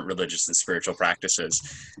sorts of different religious and spiritual practices,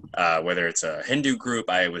 whether it's a Hindu group.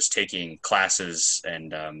 I was taking classes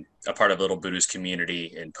and a part of a little Buddhist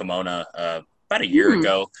community in Pomona about a year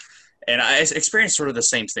ago, and I experienced sort of the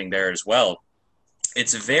same thing there as well.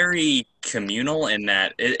 It's very communal in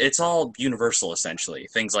that it's all universal, essentially.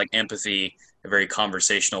 Things like empathy, a very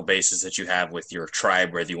conversational basis that you have with your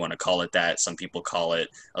tribe, whether you want to call it that. Some people call it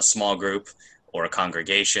a small group or a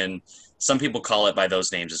congregation. Some people call it by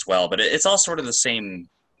those names as well, but it's all sort of the same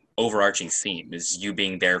overarching theme, is you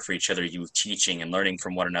being there for each other, you teaching and learning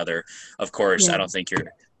from one another. Of course, I don't think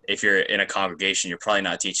if you're in a congregation, you're probably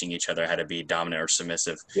not teaching each other how to be dominant or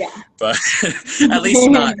submissive. Yeah. But at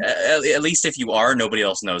least if you are, nobody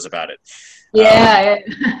else knows about it. Yeah.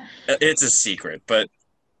 It's a secret, but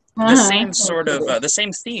the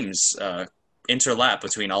same themes interlap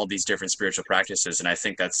between all of these different spiritual practices. And I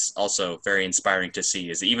think that's also very inspiring to see,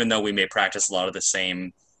 is even though we may practice a lot of the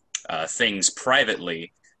same things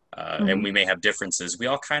privately, and we may have differences, we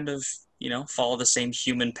all kind of, follow the same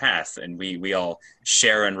human path, and we all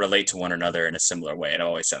share and relate to one another in a similar way. And I've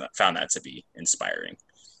always found that to be inspiring.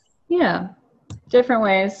 Yeah, different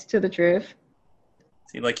ways to the truth.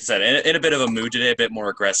 See, like you said, in a bit of a mood today, a bit more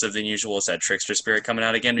aggressive than usual. It's that trickster spirit coming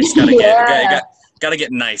out again. You just gotta gotta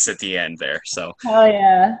get nice at the end there. So, hell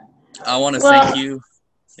yeah! I want to thank you.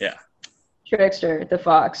 Yeah, Trickster, the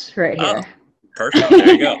fox, right here. Perfect.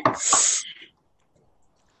 There you go.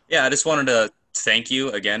 Yeah, I just wanted to thank you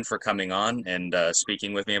again for coming on and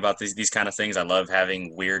speaking with me about these kind of things. I love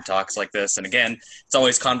having weird talks like this. And again, it's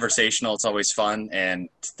always conversational. It's always fun. And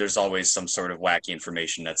there's always some sort of wacky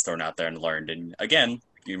information that's thrown out there and learned. And again,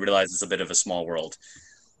 you realize it's a bit of a small world.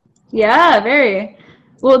 Yeah, very.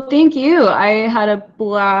 Well, thank you. I had a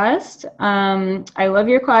blast. I love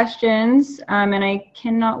your questions. And I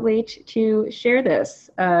cannot wait to share this.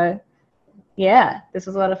 Yeah, this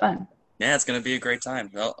was a lot of fun. Yeah, it's going to be a great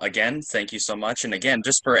time. Well, again, thank you so much. And again,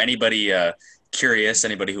 just for anybody curious,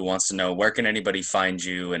 anybody who wants to know, where can anybody find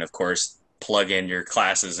you? And of course, plug in your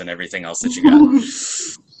classes and everything else that you got.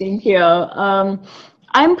 Thank you.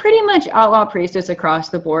 I'm pretty much Outlaw Priestess across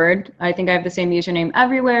the board. I think I have the same username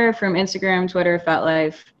everywhere, from Instagram, Twitter,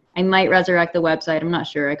 FetLife. I might resurrect the website. I'm not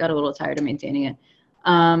sure. I got a little tired of maintaining it.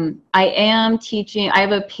 I am teaching. I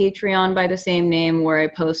have a Patreon by the same name where I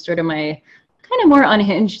post sort of my kind of more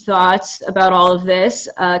unhinged thoughts about all of this,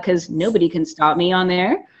 because nobody can stop me on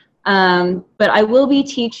there. But I will be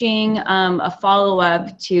teaching a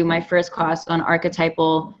follow-up to my first class on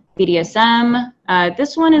archetypal BDSM.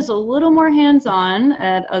 This one is a little more hands-on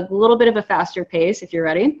at a little bit of a faster pace, if you're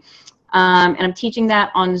ready. And I'm teaching that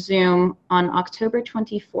on Zoom on October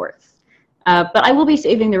 24th. But I will be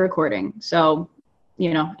saving the recording. So,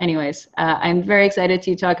 anyways, I'm very excited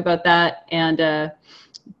to talk about that and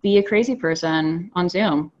be a crazy person on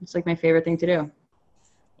Zoom. It's like my favorite thing to do.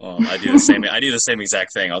 Well, I do the same. I do the same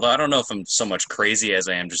exact thing. Although I don't know if I'm so much crazy as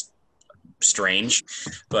I am just strange.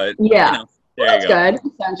 But yeah, there you go. Good.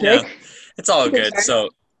 Yeah, it's all good. So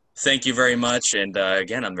thank you very much. And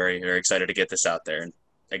again, I'm very, very excited to get this out there. And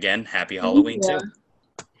again, happy Halloween too.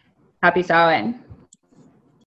 Happy Samhain.